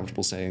I'm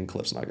comfortable saying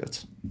Clips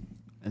Nuggets.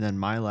 And then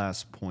my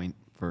last point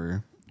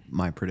for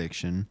my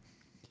prediction.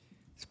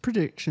 It's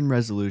prediction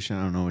resolution.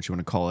 I don't know what you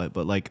want to call it,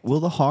 but like, will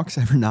the Hawks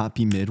ever not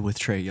be mid with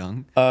Trae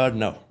Young?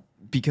 No.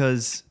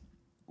 Because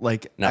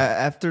like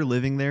after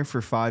living there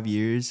for 5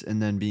 years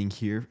and then being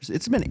here,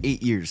 it's been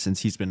 8 years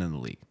since he's been in the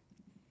league.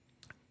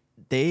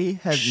 They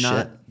have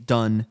not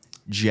done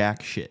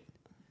jack shit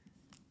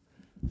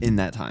in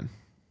that time.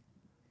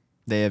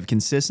 They have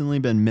consistently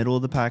been middle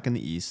of the pack in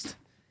the East.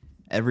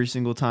 Every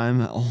single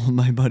time, all of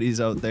my buddies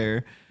out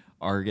there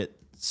get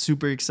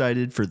super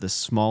excited for the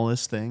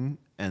smallest thing,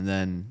 and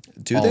then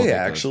do they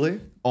actually?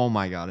 Oh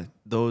my god,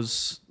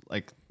 those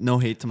like no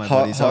hate to my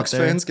buddies Hawks out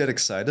there. fans get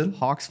excited.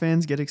 Hawks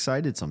fans get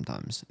excited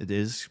sometimes. It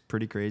is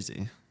pretty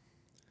crazy.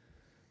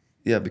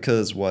 Yeah,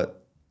 because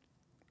what?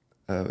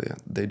 Oh yeah,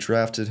 they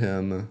drafted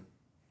him.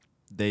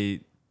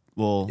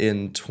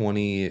 In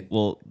 20.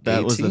 Well,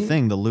 that was the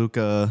thing. The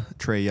Luka,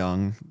 Trae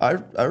Young. I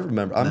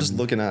remember. I'm just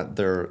looking at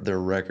their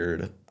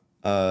record.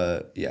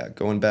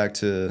 Going back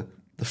to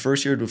the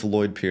first year with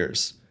Lloyd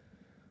Pierce,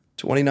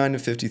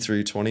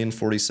 29-53,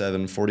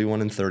 20-47,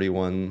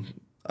 41-31.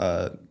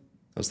 That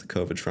was the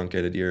COVID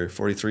truncated year.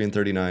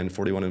 43-39,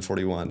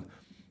 41-41,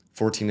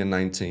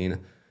 14-19.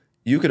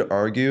 You could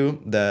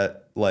argue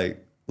that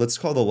let's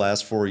call the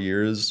last 4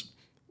 years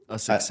a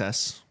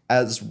success.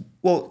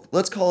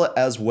 Let's call it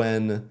as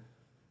when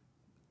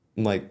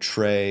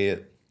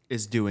Trae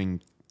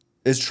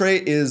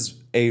is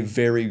a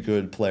very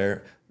good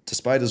player.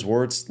 Despite his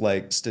warts,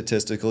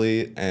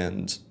 statistically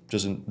and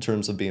just in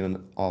terms of being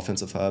an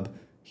offensive hub,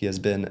 he has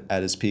been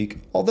at his peak.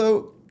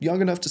 Although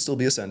young enough to still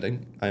be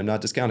ascending. I am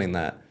not discounting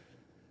that.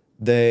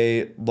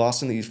 They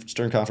lost in the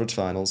Eastern Conference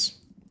Finals,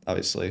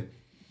 obviously.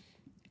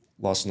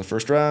 Lost in the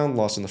first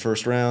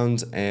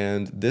round,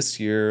 and this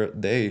year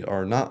they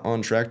are not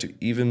on track to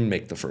even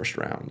make the first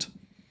round,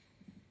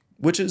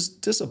 which is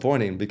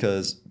disappointing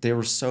because they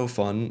were so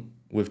fun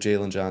with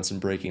Jalen Johnson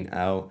breaking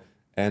out,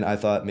 and I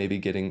thought maybe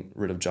getting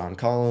rid of John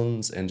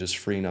Collins and just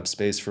freeing up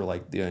space for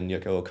like the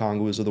Onyeka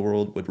Okongwus of the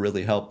world would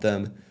really help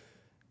them.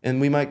 And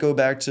we might go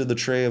back to the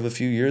Trae of a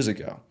few years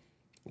ago,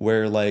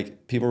 where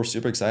like people were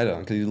super excited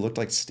on because he looked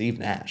like Steve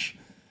Nash,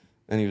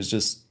 and he was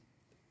just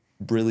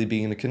really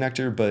being a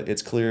connector, but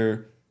it's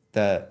clear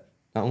that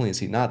not only is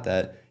he not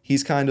that,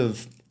 he's kind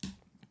of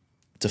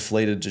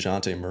deflated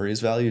DeJounte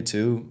Murray's value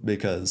too,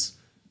 because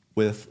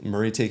with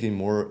Murray taking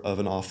more of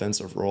an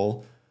offensive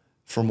role,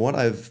 from what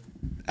I've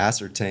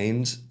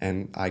ascertained,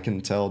 and I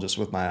can tell just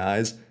with my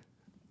eyes,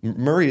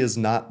 Murray is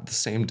not the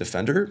same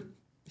defender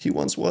he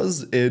once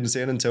was in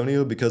San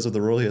Antonio because of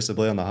the role he has to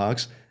play on the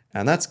Hawks,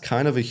 and that's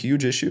kind of a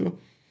huge issue.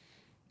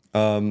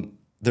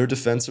 Their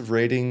defensive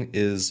rating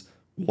is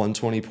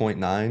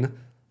 120.9.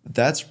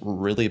 That's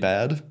really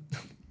bad.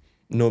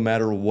 No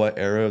matter what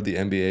era of the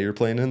NBA you're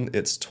playing in,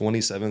 it's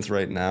 27th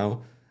right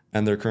now,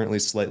 and they're currently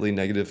slightly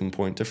negative in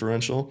point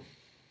differential.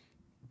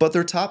 But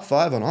they're top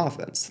 5 on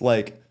offense.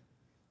 Like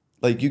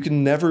you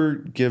can never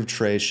give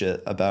Trae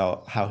shit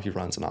about how he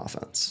runs an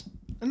offense.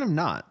 And I'm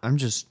not. I'm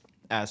just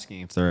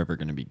asking if they're ever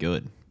going to be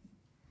good.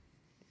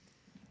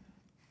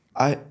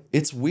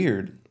 It's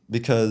weird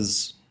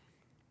because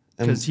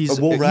he's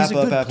we'll wrap he's a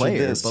up good after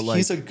player, this. but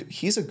like,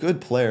 he's a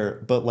good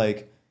player, but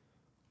like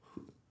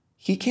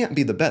he can't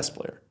be the best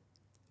player.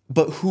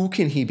 But who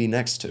can he be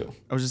next to?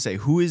 I was just say,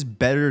 who is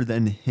better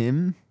than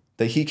him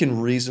that he can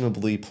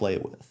reasonably play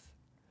with?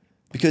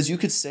 Because you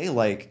could say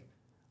like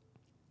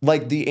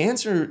the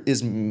answer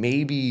is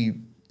maybe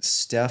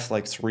Steph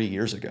like 3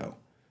 years ago.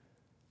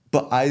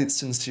 But I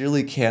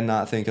sincerely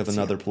cannot think of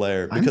another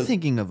player. I'm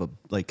thinking of a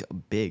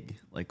big.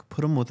 Like,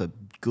 put him with a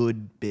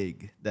good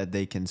big that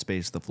they can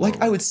space the floor.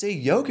 Like, I would say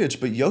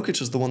Jokic, but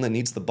Jokic is the one that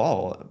needs the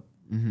ball.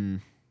 Mm-hmm.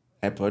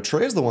 But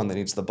Trae is the one that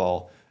needs the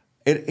ball.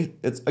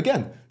 It's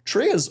again,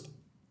 Trae has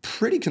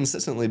pretty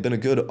consistently been a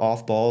good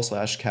off-ball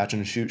 /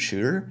 catch-and-shoot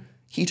shooter.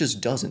 He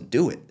just doesn't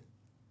do it.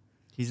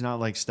 He's not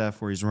like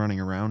Steph where he's running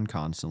around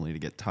constantly to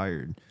get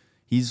tired.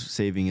 He's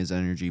saving his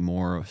energy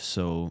more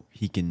so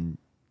he can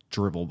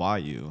dribble by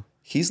you.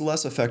 He's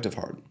less effective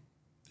Harden,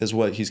 is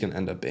what he's going to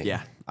end up being.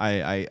 Yeah,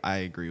 I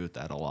agree with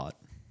that a lot.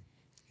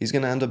 He's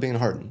going to end up being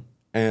Harden,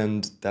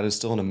 and that is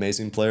still an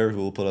amazing player who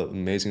will put up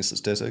amazing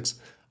statistics.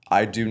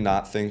 I do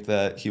not think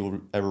that he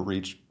will ever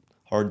reach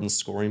Harden's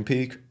scoring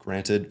peak.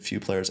 Granted, few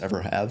players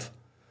ever have.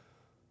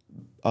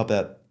 Up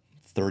at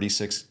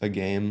 36 a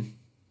game,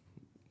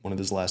 one of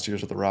his last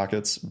years with the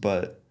Rockets,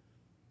 but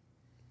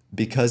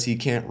because he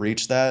can't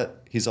reach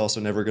that, he's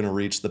also never going to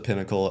reach the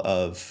pinnacle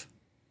of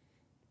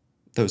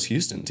those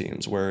Houston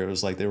teams where it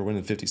was like they were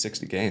winning 50,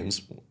 60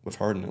 games, with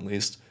Harden at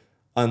least,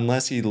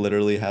 unless he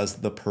literally has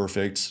the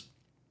perfect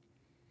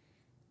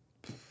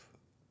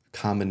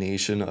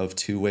combination of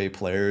two-way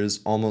players,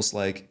 almost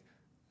like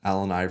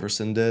Allen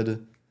Iverson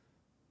did,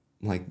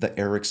 like the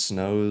Eric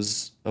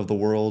Snows of the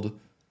world,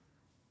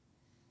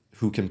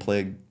 who can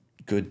play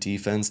good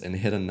defense and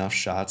hit enough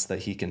shots that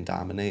he can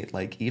dominate.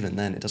 Like, even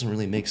then, it doesn't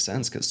really make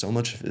sense because so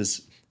much of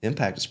his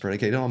impact is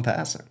predicated on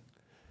passing.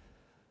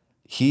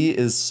 He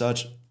is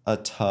such a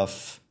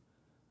tough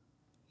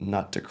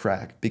nut to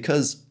crack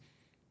because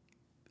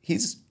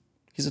he's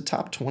a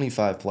top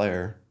 25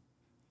 player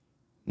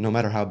no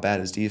matter how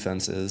bad his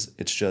defense is.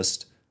 It's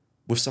just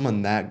with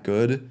someone that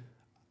good,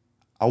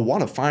 I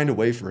want to find a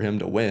way for him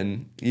to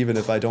win, even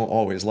if I don't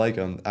always like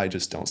him. I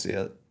just don't see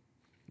it.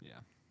 Yeah.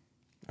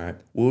 All right.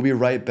 We'll be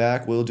right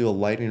back. We'll do a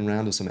lightning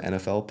round of some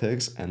NFL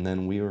picks, and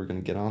then we are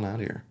going to get on out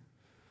of here.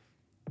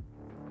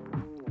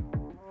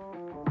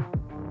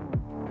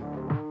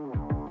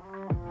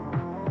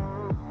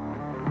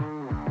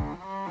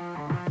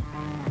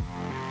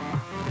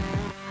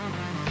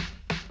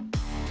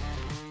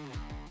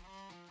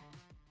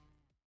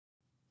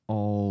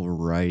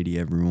 Alrighty,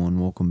 everyone,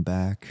 welcome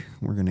back.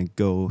 We're going to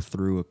go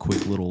through a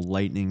quick little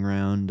lightning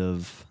round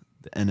of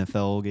the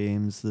NFL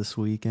games this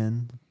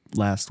weekend,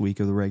 last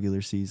week of the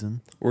regular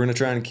season. We're going to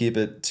try and keep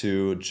it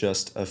to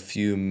just a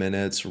few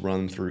minutes,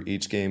 run through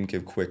each game,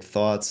 give quick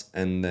thoughts,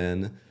 and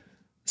then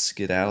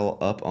skedaddle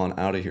up on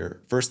out of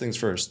here. First things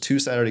first, 2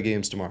 Saturday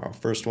games tomorrow.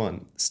 First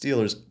one,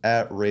 Steelers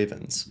at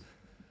Ravens.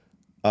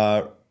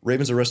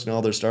 Ravens are resting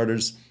all their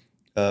starters.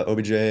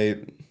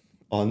 OBJ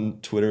on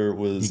Twitter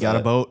was... He got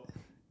a boat.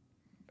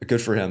 Good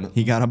for him.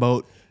 He got a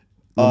boat.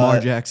 Lamar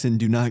Jackson,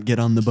 do not get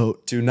on the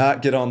boat. Do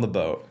not get on the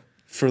boat.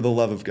 For the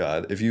love of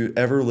God. If you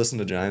ever listen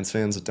to Giants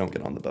fans, don't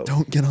get on the boat.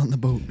 Don't get on the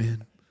boat,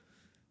 man.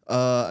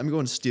 I'm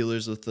going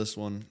Steelers with this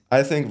one.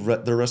 I think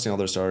they're resting all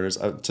their starters.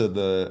 To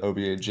the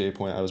OBJ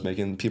point I was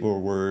making,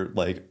 people were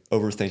like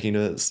overthinking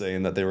it,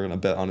 saying that they were going to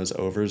bet on his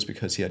overs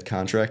because he had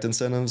contract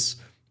incentives.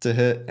 to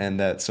hit, and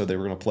that so they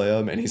were going to play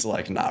him, and he's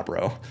like, nah,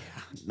 bro.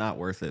 Not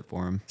worth it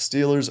for him.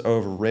 Steelers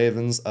over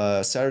Ravens.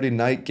 Saturday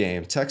night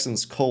game.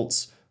 Texans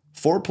Colts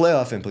for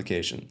playoff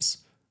implications.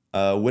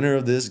 Winner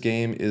of this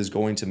game is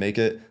going to make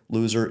it.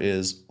 Loser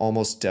is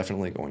almost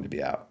definitely going to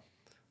be out.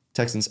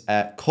 Texans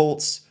at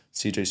Colts.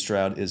 CJ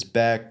Stroud is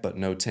back, but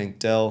no Tank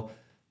Dell.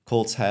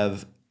 Colts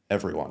have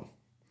everyone.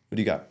 What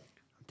do you got?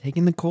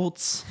 Taking the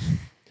Colts.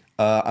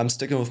 I'm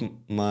sticking with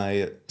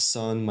my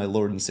son, my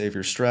Lord and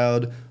Savior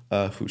Stroud,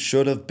 who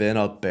should have been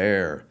a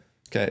Bear.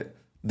 Okay.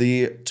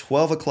 The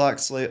 12 o'clock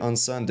slate on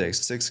Sunday,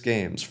 6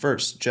 games.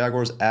 First,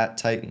 Jaguars at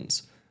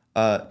Titans.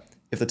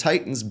 If the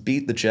Titans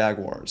beat the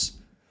Jaguars,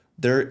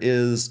 there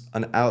is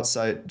an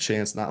outside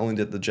chance, not only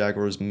did the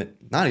Jaguars,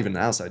 not even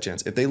an outside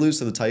chance, if they lose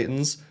to the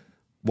Titans,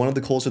 one of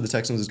the Colts or the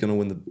Texans is going to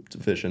win the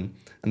division.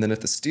 And then if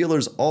the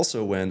Steelers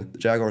also win, the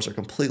Jaguars are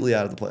completely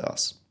out of the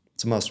playoffs.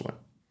 It's a must win.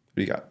 What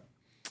do you got?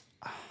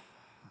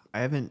 I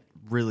haven't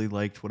really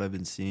liked what I've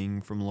been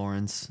seeing from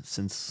Lawrence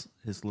since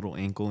his little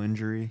ankle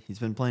injury. He's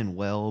been playing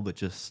well, but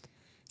just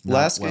not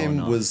last well game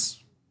enough.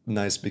 was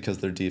nice because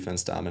their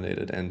defense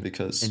dominated and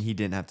he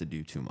didn't have to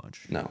do too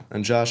much. No.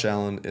 And Josh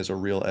Allen is a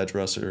real edge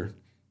rusher.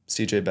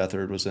 CJ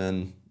Beathard was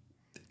in.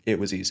 It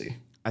was easy.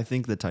 I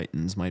think the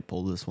Titans might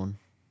pull this one.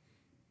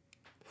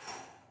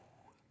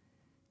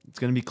 It's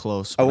going to be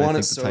close. I want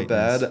it so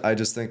bad. I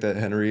just think that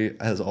Henry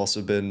has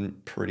also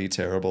been pretty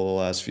terrible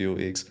the last few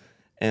weeks.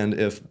 And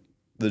if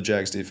the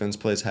Jags defense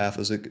plays half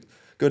as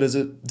good as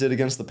it did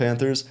against the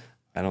Panthers,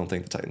 I don't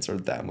think the Titans are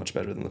that much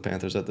better than the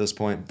Panthers at this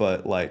point.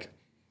 But, like,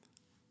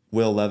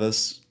 Will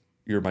Levis,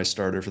 you're my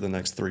starter for the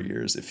next 3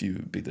 years if you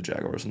beat the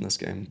Jaguars in this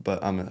game.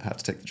 But I'm going to have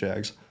to take the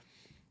Jags.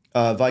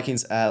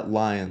 Vikings at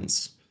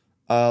Lions.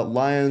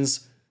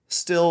 Lions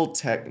still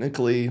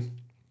technically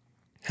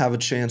have a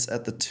chance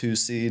at the 2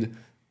 seed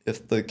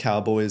if the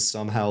Cowboys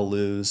somehow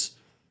lose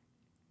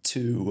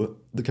to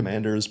the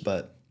Commanders,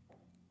 but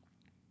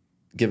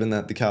given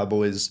that the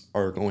Cowboys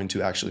are going to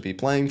actually be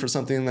playing for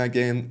something in that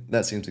game,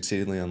 that seems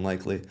exceedingly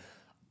unlikely.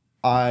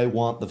 I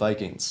want the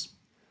Vikings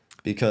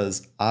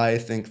because I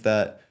think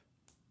that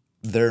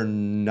they're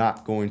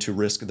not going to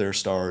risk their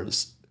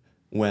stars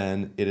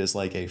when it is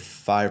like a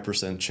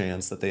 5%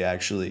 chance that they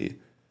actually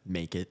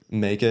make it.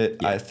 Yeah.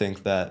 I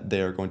think that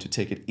they are going to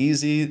take it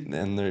easy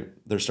and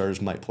their starters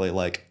might play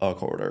like a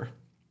quarter.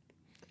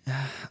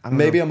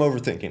 Maybe I'm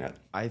overthinking it.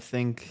 I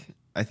think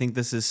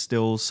this is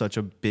still such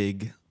a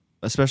big,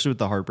 especially with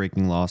the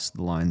heartbreaking loss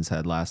the Lions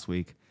had last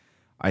week.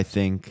 I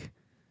think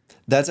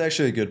that's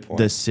actually a good point.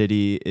 The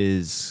city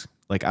is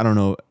like, I don't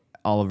know,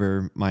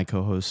 Oliver, my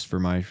co-host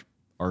for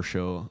our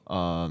show,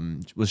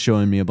 was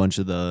showing me a bunch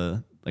of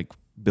the like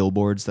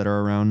billboards that are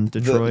around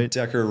Detroit.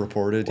 Decker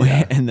reported,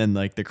 yeah. And then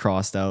like the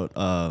crossed out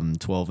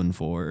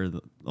 12-4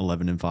 or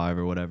 11-5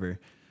 or whatever.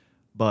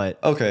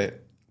 But okay,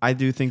 I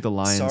do think the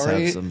Lions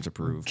have something to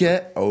prove.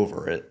 Get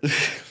over it.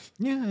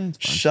 Yeah, it's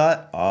fine.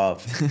 Shut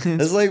up.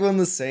 It's like when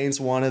the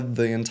Saints wanted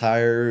the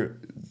entire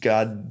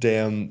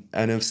goddamn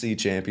NFC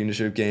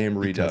Championship game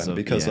redone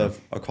because of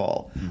a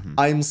call. Mm-hmm.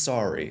 I'm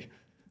sorry.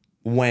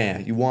 Wah,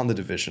 you won the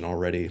division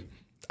already.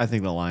 I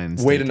think the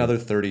Lions wait another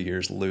 30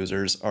 years,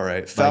 losers. All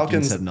right,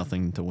 Falcons have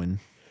nothing to win.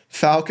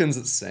 Falcons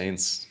at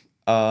Saints.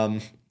 Ooh,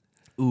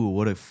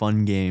 what a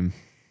fun game.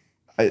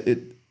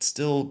 It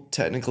still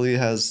technically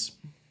has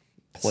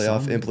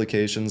playoff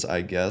implications,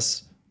 I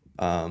guess.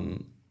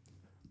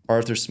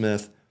 Arthur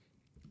Smith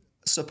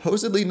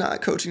supposedly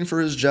not coaching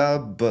for his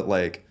job, but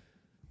like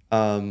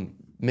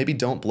maybe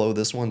don't blow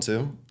this one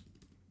too.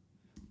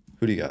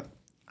 Who do you got?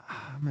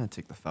 I'm going to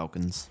take the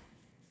Falcons.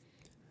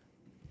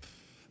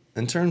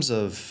 In terms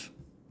of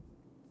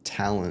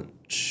talent,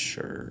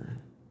 sure.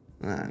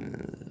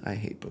 I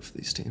hate both of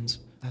these teams.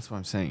 That's what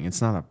I'm saying.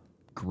 It's not a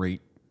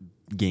great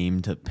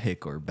game to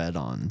pick or bet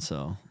on.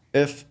 So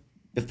if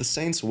the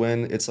Saints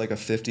win, it's like a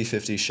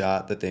 50-50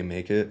 shot that they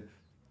make it.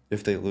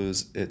 If they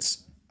lose,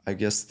 it's, I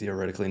guess,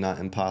 theoretically not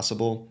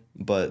impossible,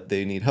 but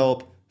they need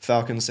help.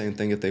 Falcons, same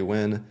thing. If they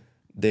win,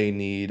 they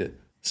need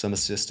some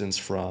assistance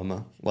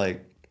from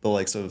like the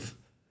likes of,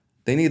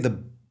 they need the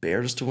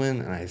Bears to win,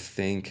 and I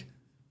think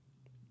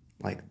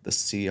like the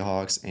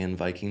Seahawks and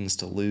Vikings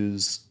to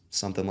lose,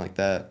 something like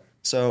that.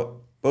 So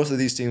both of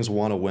these teams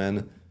want to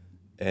win,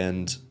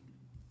 and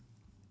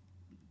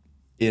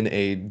in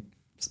a,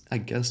 I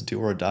guess, do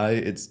or die,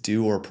 it's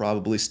do or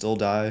probably still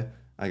die.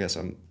 I guess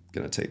I'm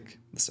going to take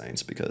the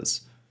Saints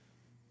because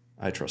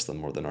I trust them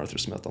more than Arthur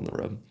Smith on the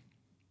road.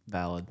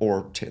 Valid.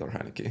 Or Taylor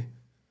Heineke.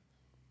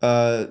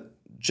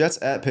 Jets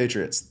at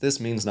Patriots. This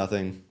means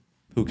nothing.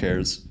 Who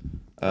cares?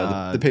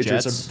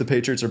 The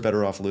Patriots are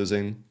better off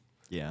losing.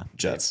 Yeah.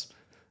 Jets.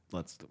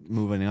 Let's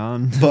moving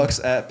on. Bucks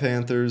at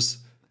Panthers.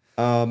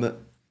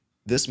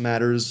 This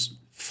matters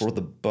for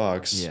the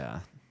Bucks. Yeah.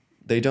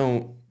 They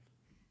don't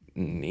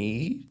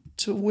need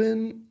to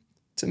win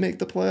to make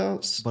the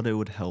playoffs. But it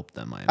would help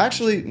them, I imagine.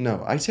 Actually,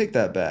 no, I take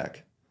that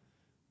back.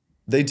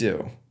 They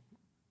do.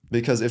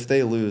 Because if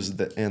they lose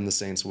and the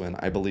Saints win,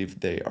 I believe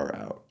they are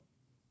out.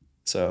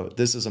 So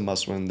this is a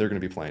must win. They're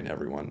going to be playing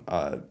everyone.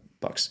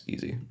 Bucks,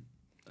 easy.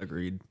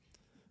 Agreed.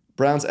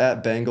 Browns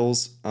at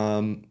Bengals.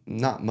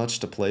 Not much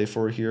to play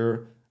for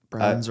here.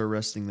 Browns are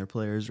resting their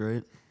players,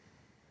 right?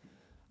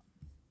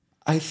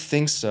 I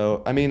think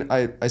so. I mean,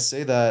 I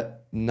say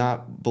that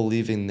not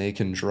believing they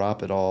can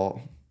drop it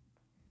all.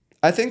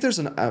 I think there's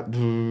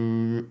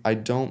I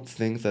don't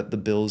think that the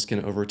Bills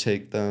can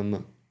overtake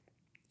them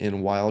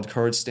in wild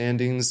card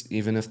standings,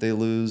 even if they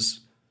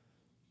lose.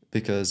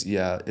 Because,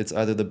 yeah, it's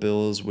either the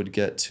Bills would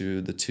get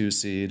to the 2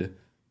 seed.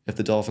 If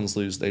the Dolphins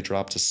lose, they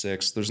drop to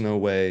 6. There's no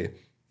way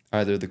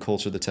either the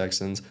Colts or the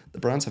Texans. The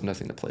Browns have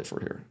nothing to play for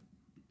here.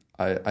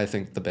 I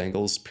think the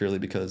Bengals, purely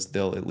because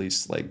they'll at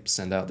least like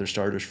send out their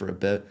starters for a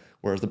bit,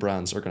 whereas the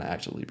Browns are going to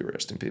actually be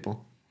resting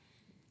people.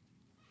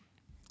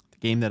 The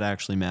game that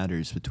actually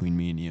matters between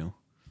me and you.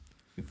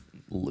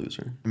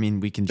 Loser. I mean,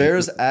 we can...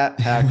 Bears at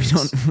Packers.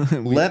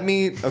 Let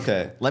me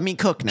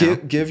cook now.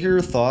 Give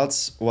your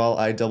thoughts while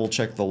I double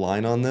check the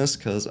line on this,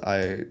 because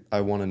I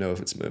want to know if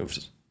it's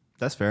moved.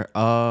 That's fair.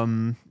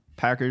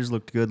 Packers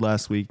looked good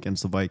last week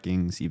against the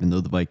Vikings, even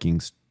though the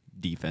Vikings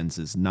defense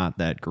is not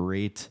that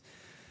great.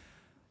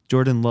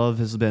 Jordan Love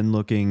has been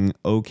looking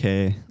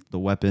okay. The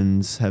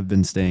weapons have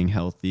been staying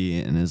healthy,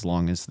 and as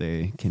long as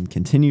they can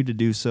continue to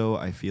do so,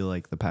 I feel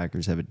like the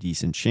Packers have a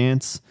decent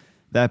chance.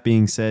 That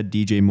being said,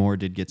 DJ Moore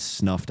did get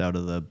snuffed out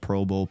of the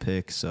Pro Bowl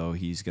pick, so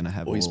he's going to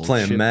have a little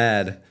playing chip.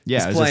 mad.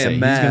 Yeah, he's playing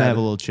mad. He's going to have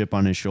a little chip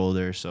on his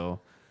shoulder, so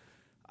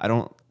I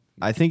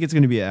think it's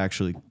going to be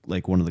actually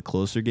like one of the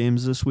closer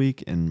games this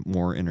week and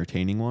more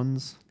entertaining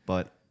ones,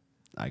 but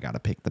I got to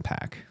pick the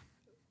Pack.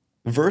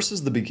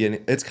 Versus the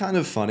beginning, it's kind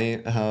of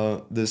funny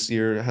how this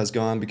year has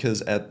gone,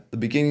 because at the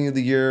beginning of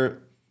the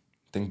year,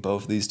 I think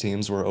both of these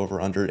teams were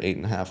over under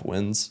 8.5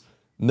 wins.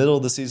 Middle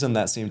of the season,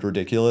 that seemed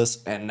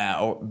ridiculous, and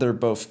now they're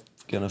both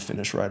going to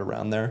finish right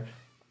around there.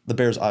 The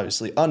Bears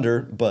obviously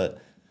under,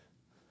 but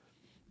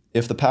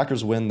if the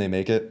Packers win, they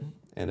make it,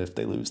 and if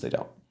they lose, they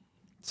don't.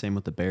 Same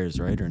with the Bears,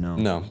 right? Or no?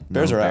 No,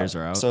 Bears are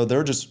out. So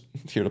they're just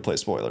here to play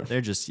spoiler.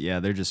 They're just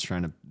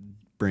trying to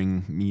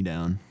bring me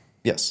down.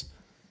 Yes.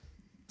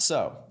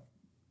 So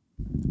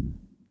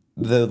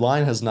the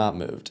line has not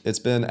moved. It's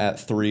been at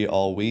 3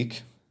 all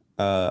week.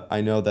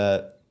 I know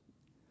that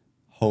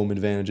home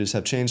advantages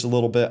have changed a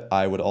little bit.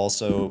 I would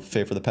also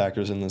favor the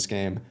Packers in this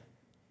game.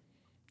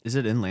 Is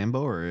it in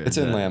Lambeau or it's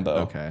in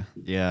Lambeau? Okay.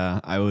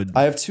 Yeah, I would.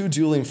 I have 2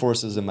 dueling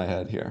forces in my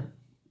head here.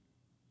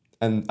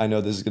 And I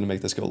know this is going to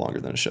make this go longer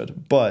than it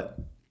should. But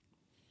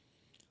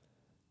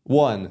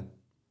one,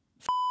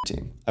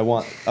 team. I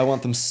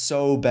want them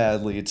so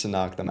badly to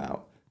knock them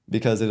out,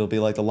 because it'll be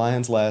like the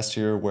Lions last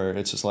year, where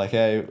it's just like,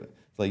 hey,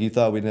 like, you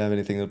thought we didn't have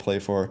anything to play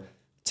for.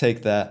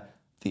 Take that.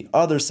 The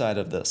other side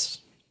of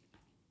this,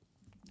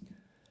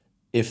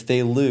 if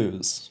they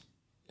lose,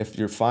 if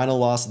your final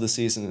loss of the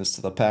season is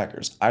to the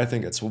Packers, I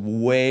think it's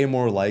way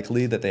more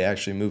likely that they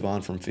actually move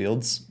on from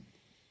Fields,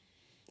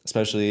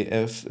 especially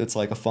if it's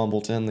like a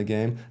fumble to end the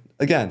game.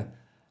 Again,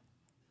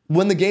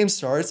 when the game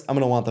starts, I'm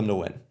going to want them to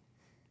win.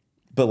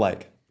 But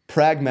like,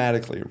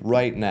 pragmatically,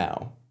 right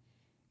now,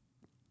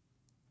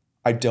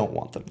 I don't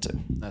want them to.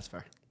 That's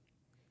fair.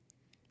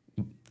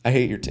 I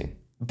hate your team.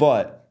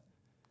 But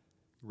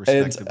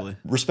respectably,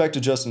 respect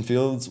to Justin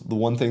Fields, the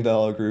one thing that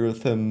I'll agree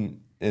with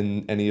him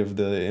in any of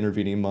the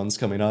intervening months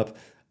coming up,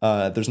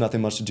 there's nothing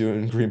much to do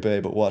in Green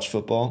Bay but watch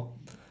football.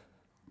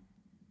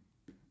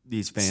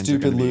 These fans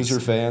stupid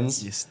loser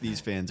fans. These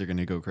fans are going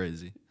to go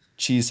crazy.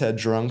 Cheesehead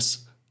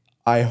drunks.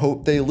 I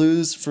hope they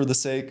lose for the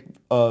sake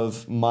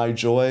of my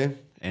joy.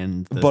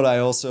 But I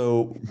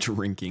also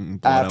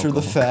drinking after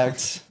alcohol. the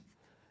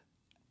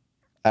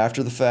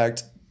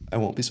fact, I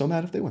won't be so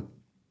mad if they win.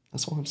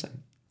 That's all I'm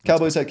saying.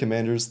 Cowboys at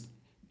Commanders.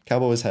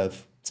 Cowboys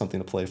have something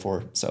to play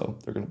for, so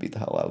they're going to beat the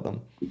hell out of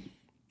them.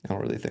 I don't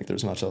really think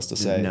there's much else to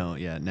say. No,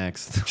 yeah,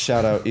 next.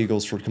 Shout out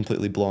Eagles for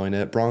completely blowing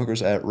it.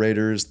 Broncos at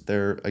Raiders.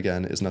 There,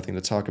 again, is nothing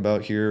to talk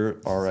about here.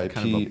 R.I.P.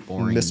 Kind of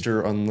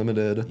Mr.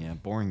 Unlimited. Yeah,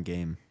 boring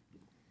game.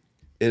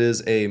 It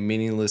is a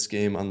meaningless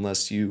game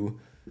unless you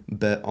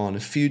bet on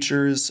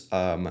futures.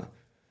 God,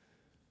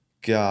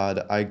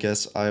 I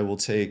guess I will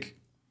take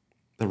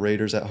the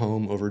Raiders at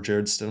home over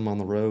Jared Stidham on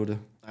the road.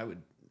 I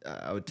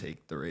would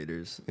take the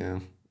Raiders. Yeah.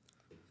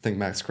 I think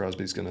Max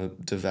Crosby's going to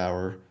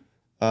devour.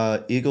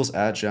 Eagles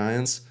at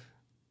Giants.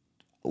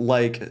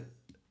 Like,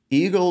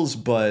 Eagles,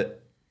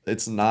 but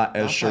it's not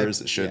as sure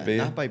as it should be.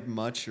 Not by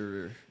much,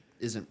 or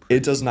isn't.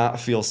 It does not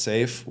feel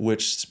safe,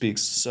 which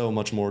speaks so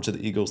much more to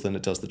the Eagles than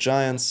it does the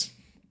Giants.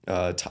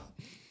 I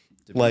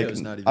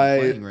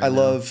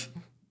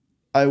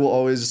will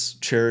always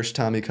cherish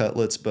Tommy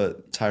Cutlets,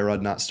 but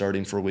Tyrod not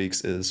starting for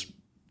weeks is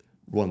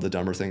one of the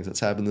dumber things that's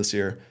happened this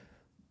year.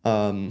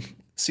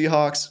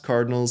 Seahawks,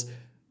 Cardinals,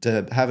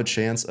 to have a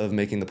chance of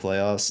making the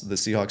playoffs, the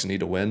Seahawks need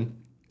to win.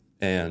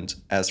 And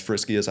as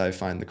frisky as I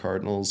find the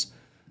Cardinals,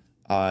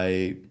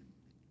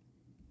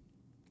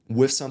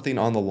 with something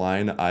on the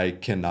line, I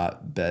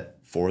cannot bet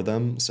for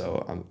them.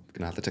 So I'm going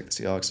to have to take the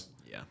Seahawks.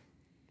 Yeah.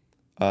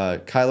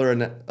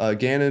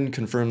 Gannon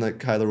confirmed that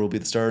Kyler will be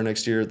the starter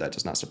next year. That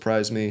does not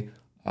surprise me.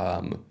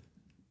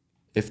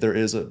 If there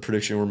is a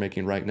prediction we're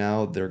making right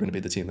now, they're going to be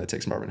the team that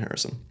takes Marvin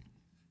Harrison.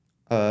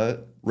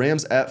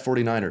 Rams at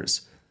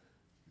 49ers.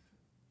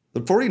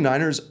 The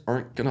 49ers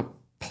aren't going to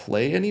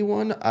play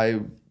anyone,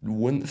 I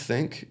wouldn't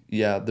think.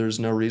 Yeah, there's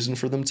no reason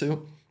for them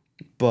to.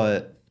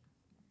 But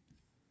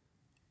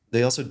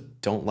they also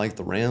don't like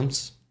the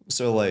Rams.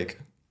 So, like...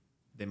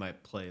 They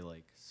might play,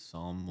 like,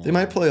 someone. They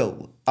might play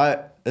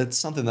it's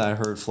something that I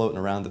heard floating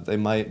around that they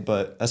might,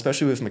 but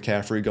especially with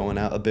McCaffrey going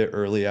out a bit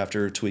early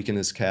after tweaking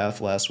his calf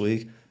last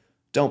week,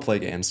 don't play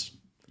games.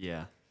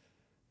 Yeah.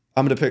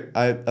 I'm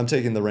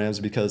taking the Rams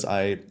because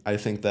I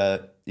think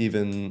that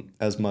even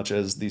as much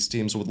as these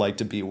teams would like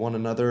to beat one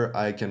another,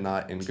 I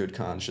cannot in good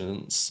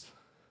conscience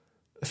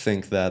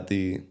think that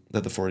the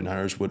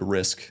 49ers would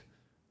risk,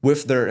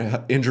 with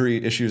their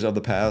injury issues of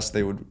the past,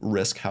 they would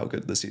risk how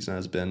good the season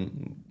has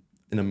been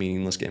in a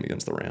meaningless game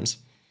against the Rams.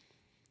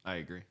 I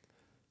agree.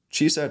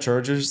 Chiefs at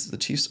Chargers. The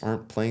Chiefs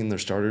aren't playing their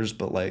starters,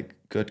 but like,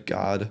 good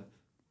God,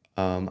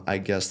 I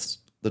guess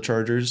the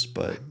Chargers.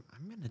 But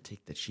I'm gonna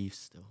take the Chiefs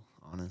still,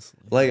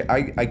 honestly. like,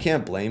 I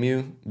can't blame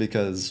you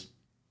because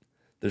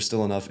there's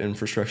still enough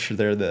infrastructure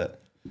there that.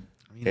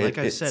 I mean, like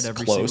I said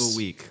every single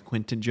week,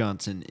 Quentin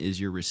Johnson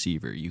is your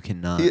receiver. You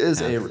cannot. He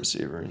is a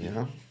receiver.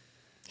 Yeah,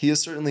 he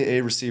is certainly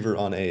a receiver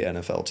on a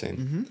NFL team.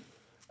 Mm-hmm.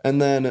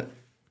 And then.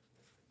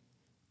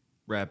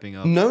 Wrapping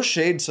up. No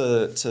shade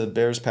to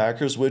Bears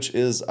Packers, which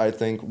is, I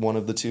think, one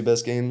of the two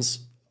best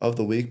games of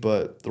the week,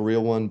 but the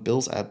real one,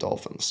 Bills at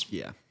Dolphins.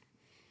 Yeah.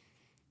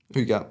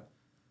 Who you got?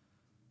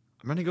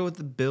 I'm going to go with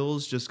the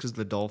Bills just because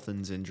the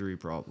Dolphins' injury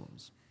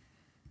problems.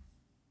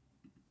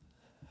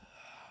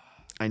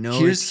 I know.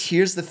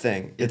 Here's the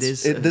thing.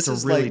 This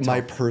is really like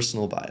my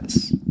personal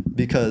bias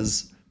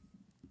because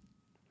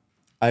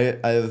I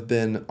have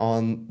been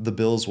on the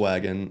Bills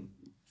wagon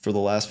for the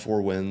last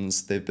 4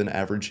 wins. They've been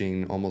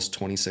averaging almost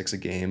 26 a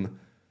game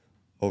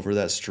over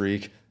that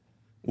streak,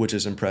 which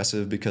is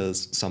impressive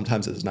because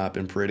sometimes it's not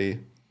been pretty,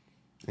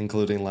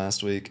 including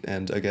last week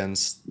and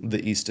against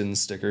the Easton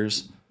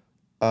Stickers.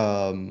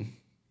 It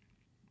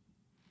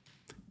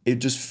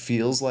just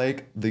feels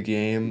like the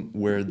game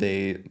where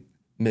they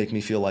make me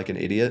feel like an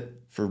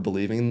idiot for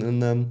believing in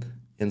them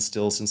and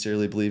still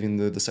sincerely believing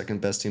they're the second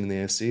best team in the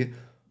AFC.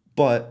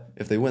 But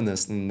if they win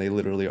this, then they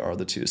literally are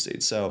the 2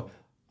 seed. So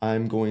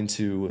I'm going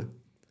to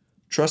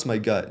trust my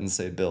gut and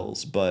say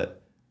Bills,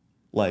 but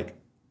like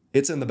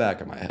it's in the back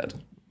of my head.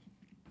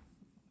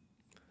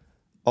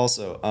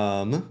 Also,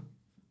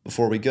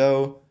 before we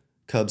go,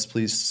 Cubs,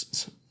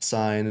 please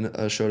sign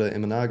Shota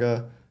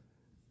Imanaga.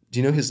 Do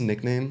you know his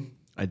nickname?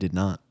 I did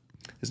not.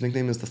 His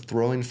nickname is the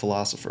Throwing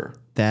Philosopher.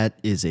 That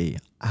is a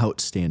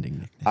outstanding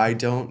nickname. I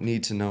don't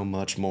need to know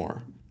much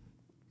more.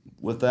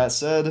 With that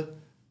said,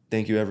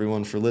 thank you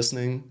everyone for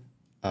listening.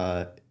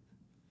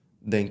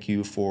 Thank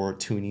you for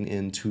tuning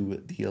in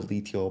to the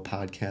Elitio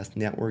Podcast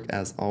Network.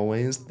 As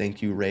always,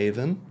 thank you,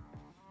 Raven.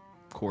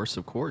 Of course.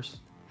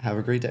 Have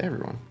a great day,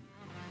 everyone.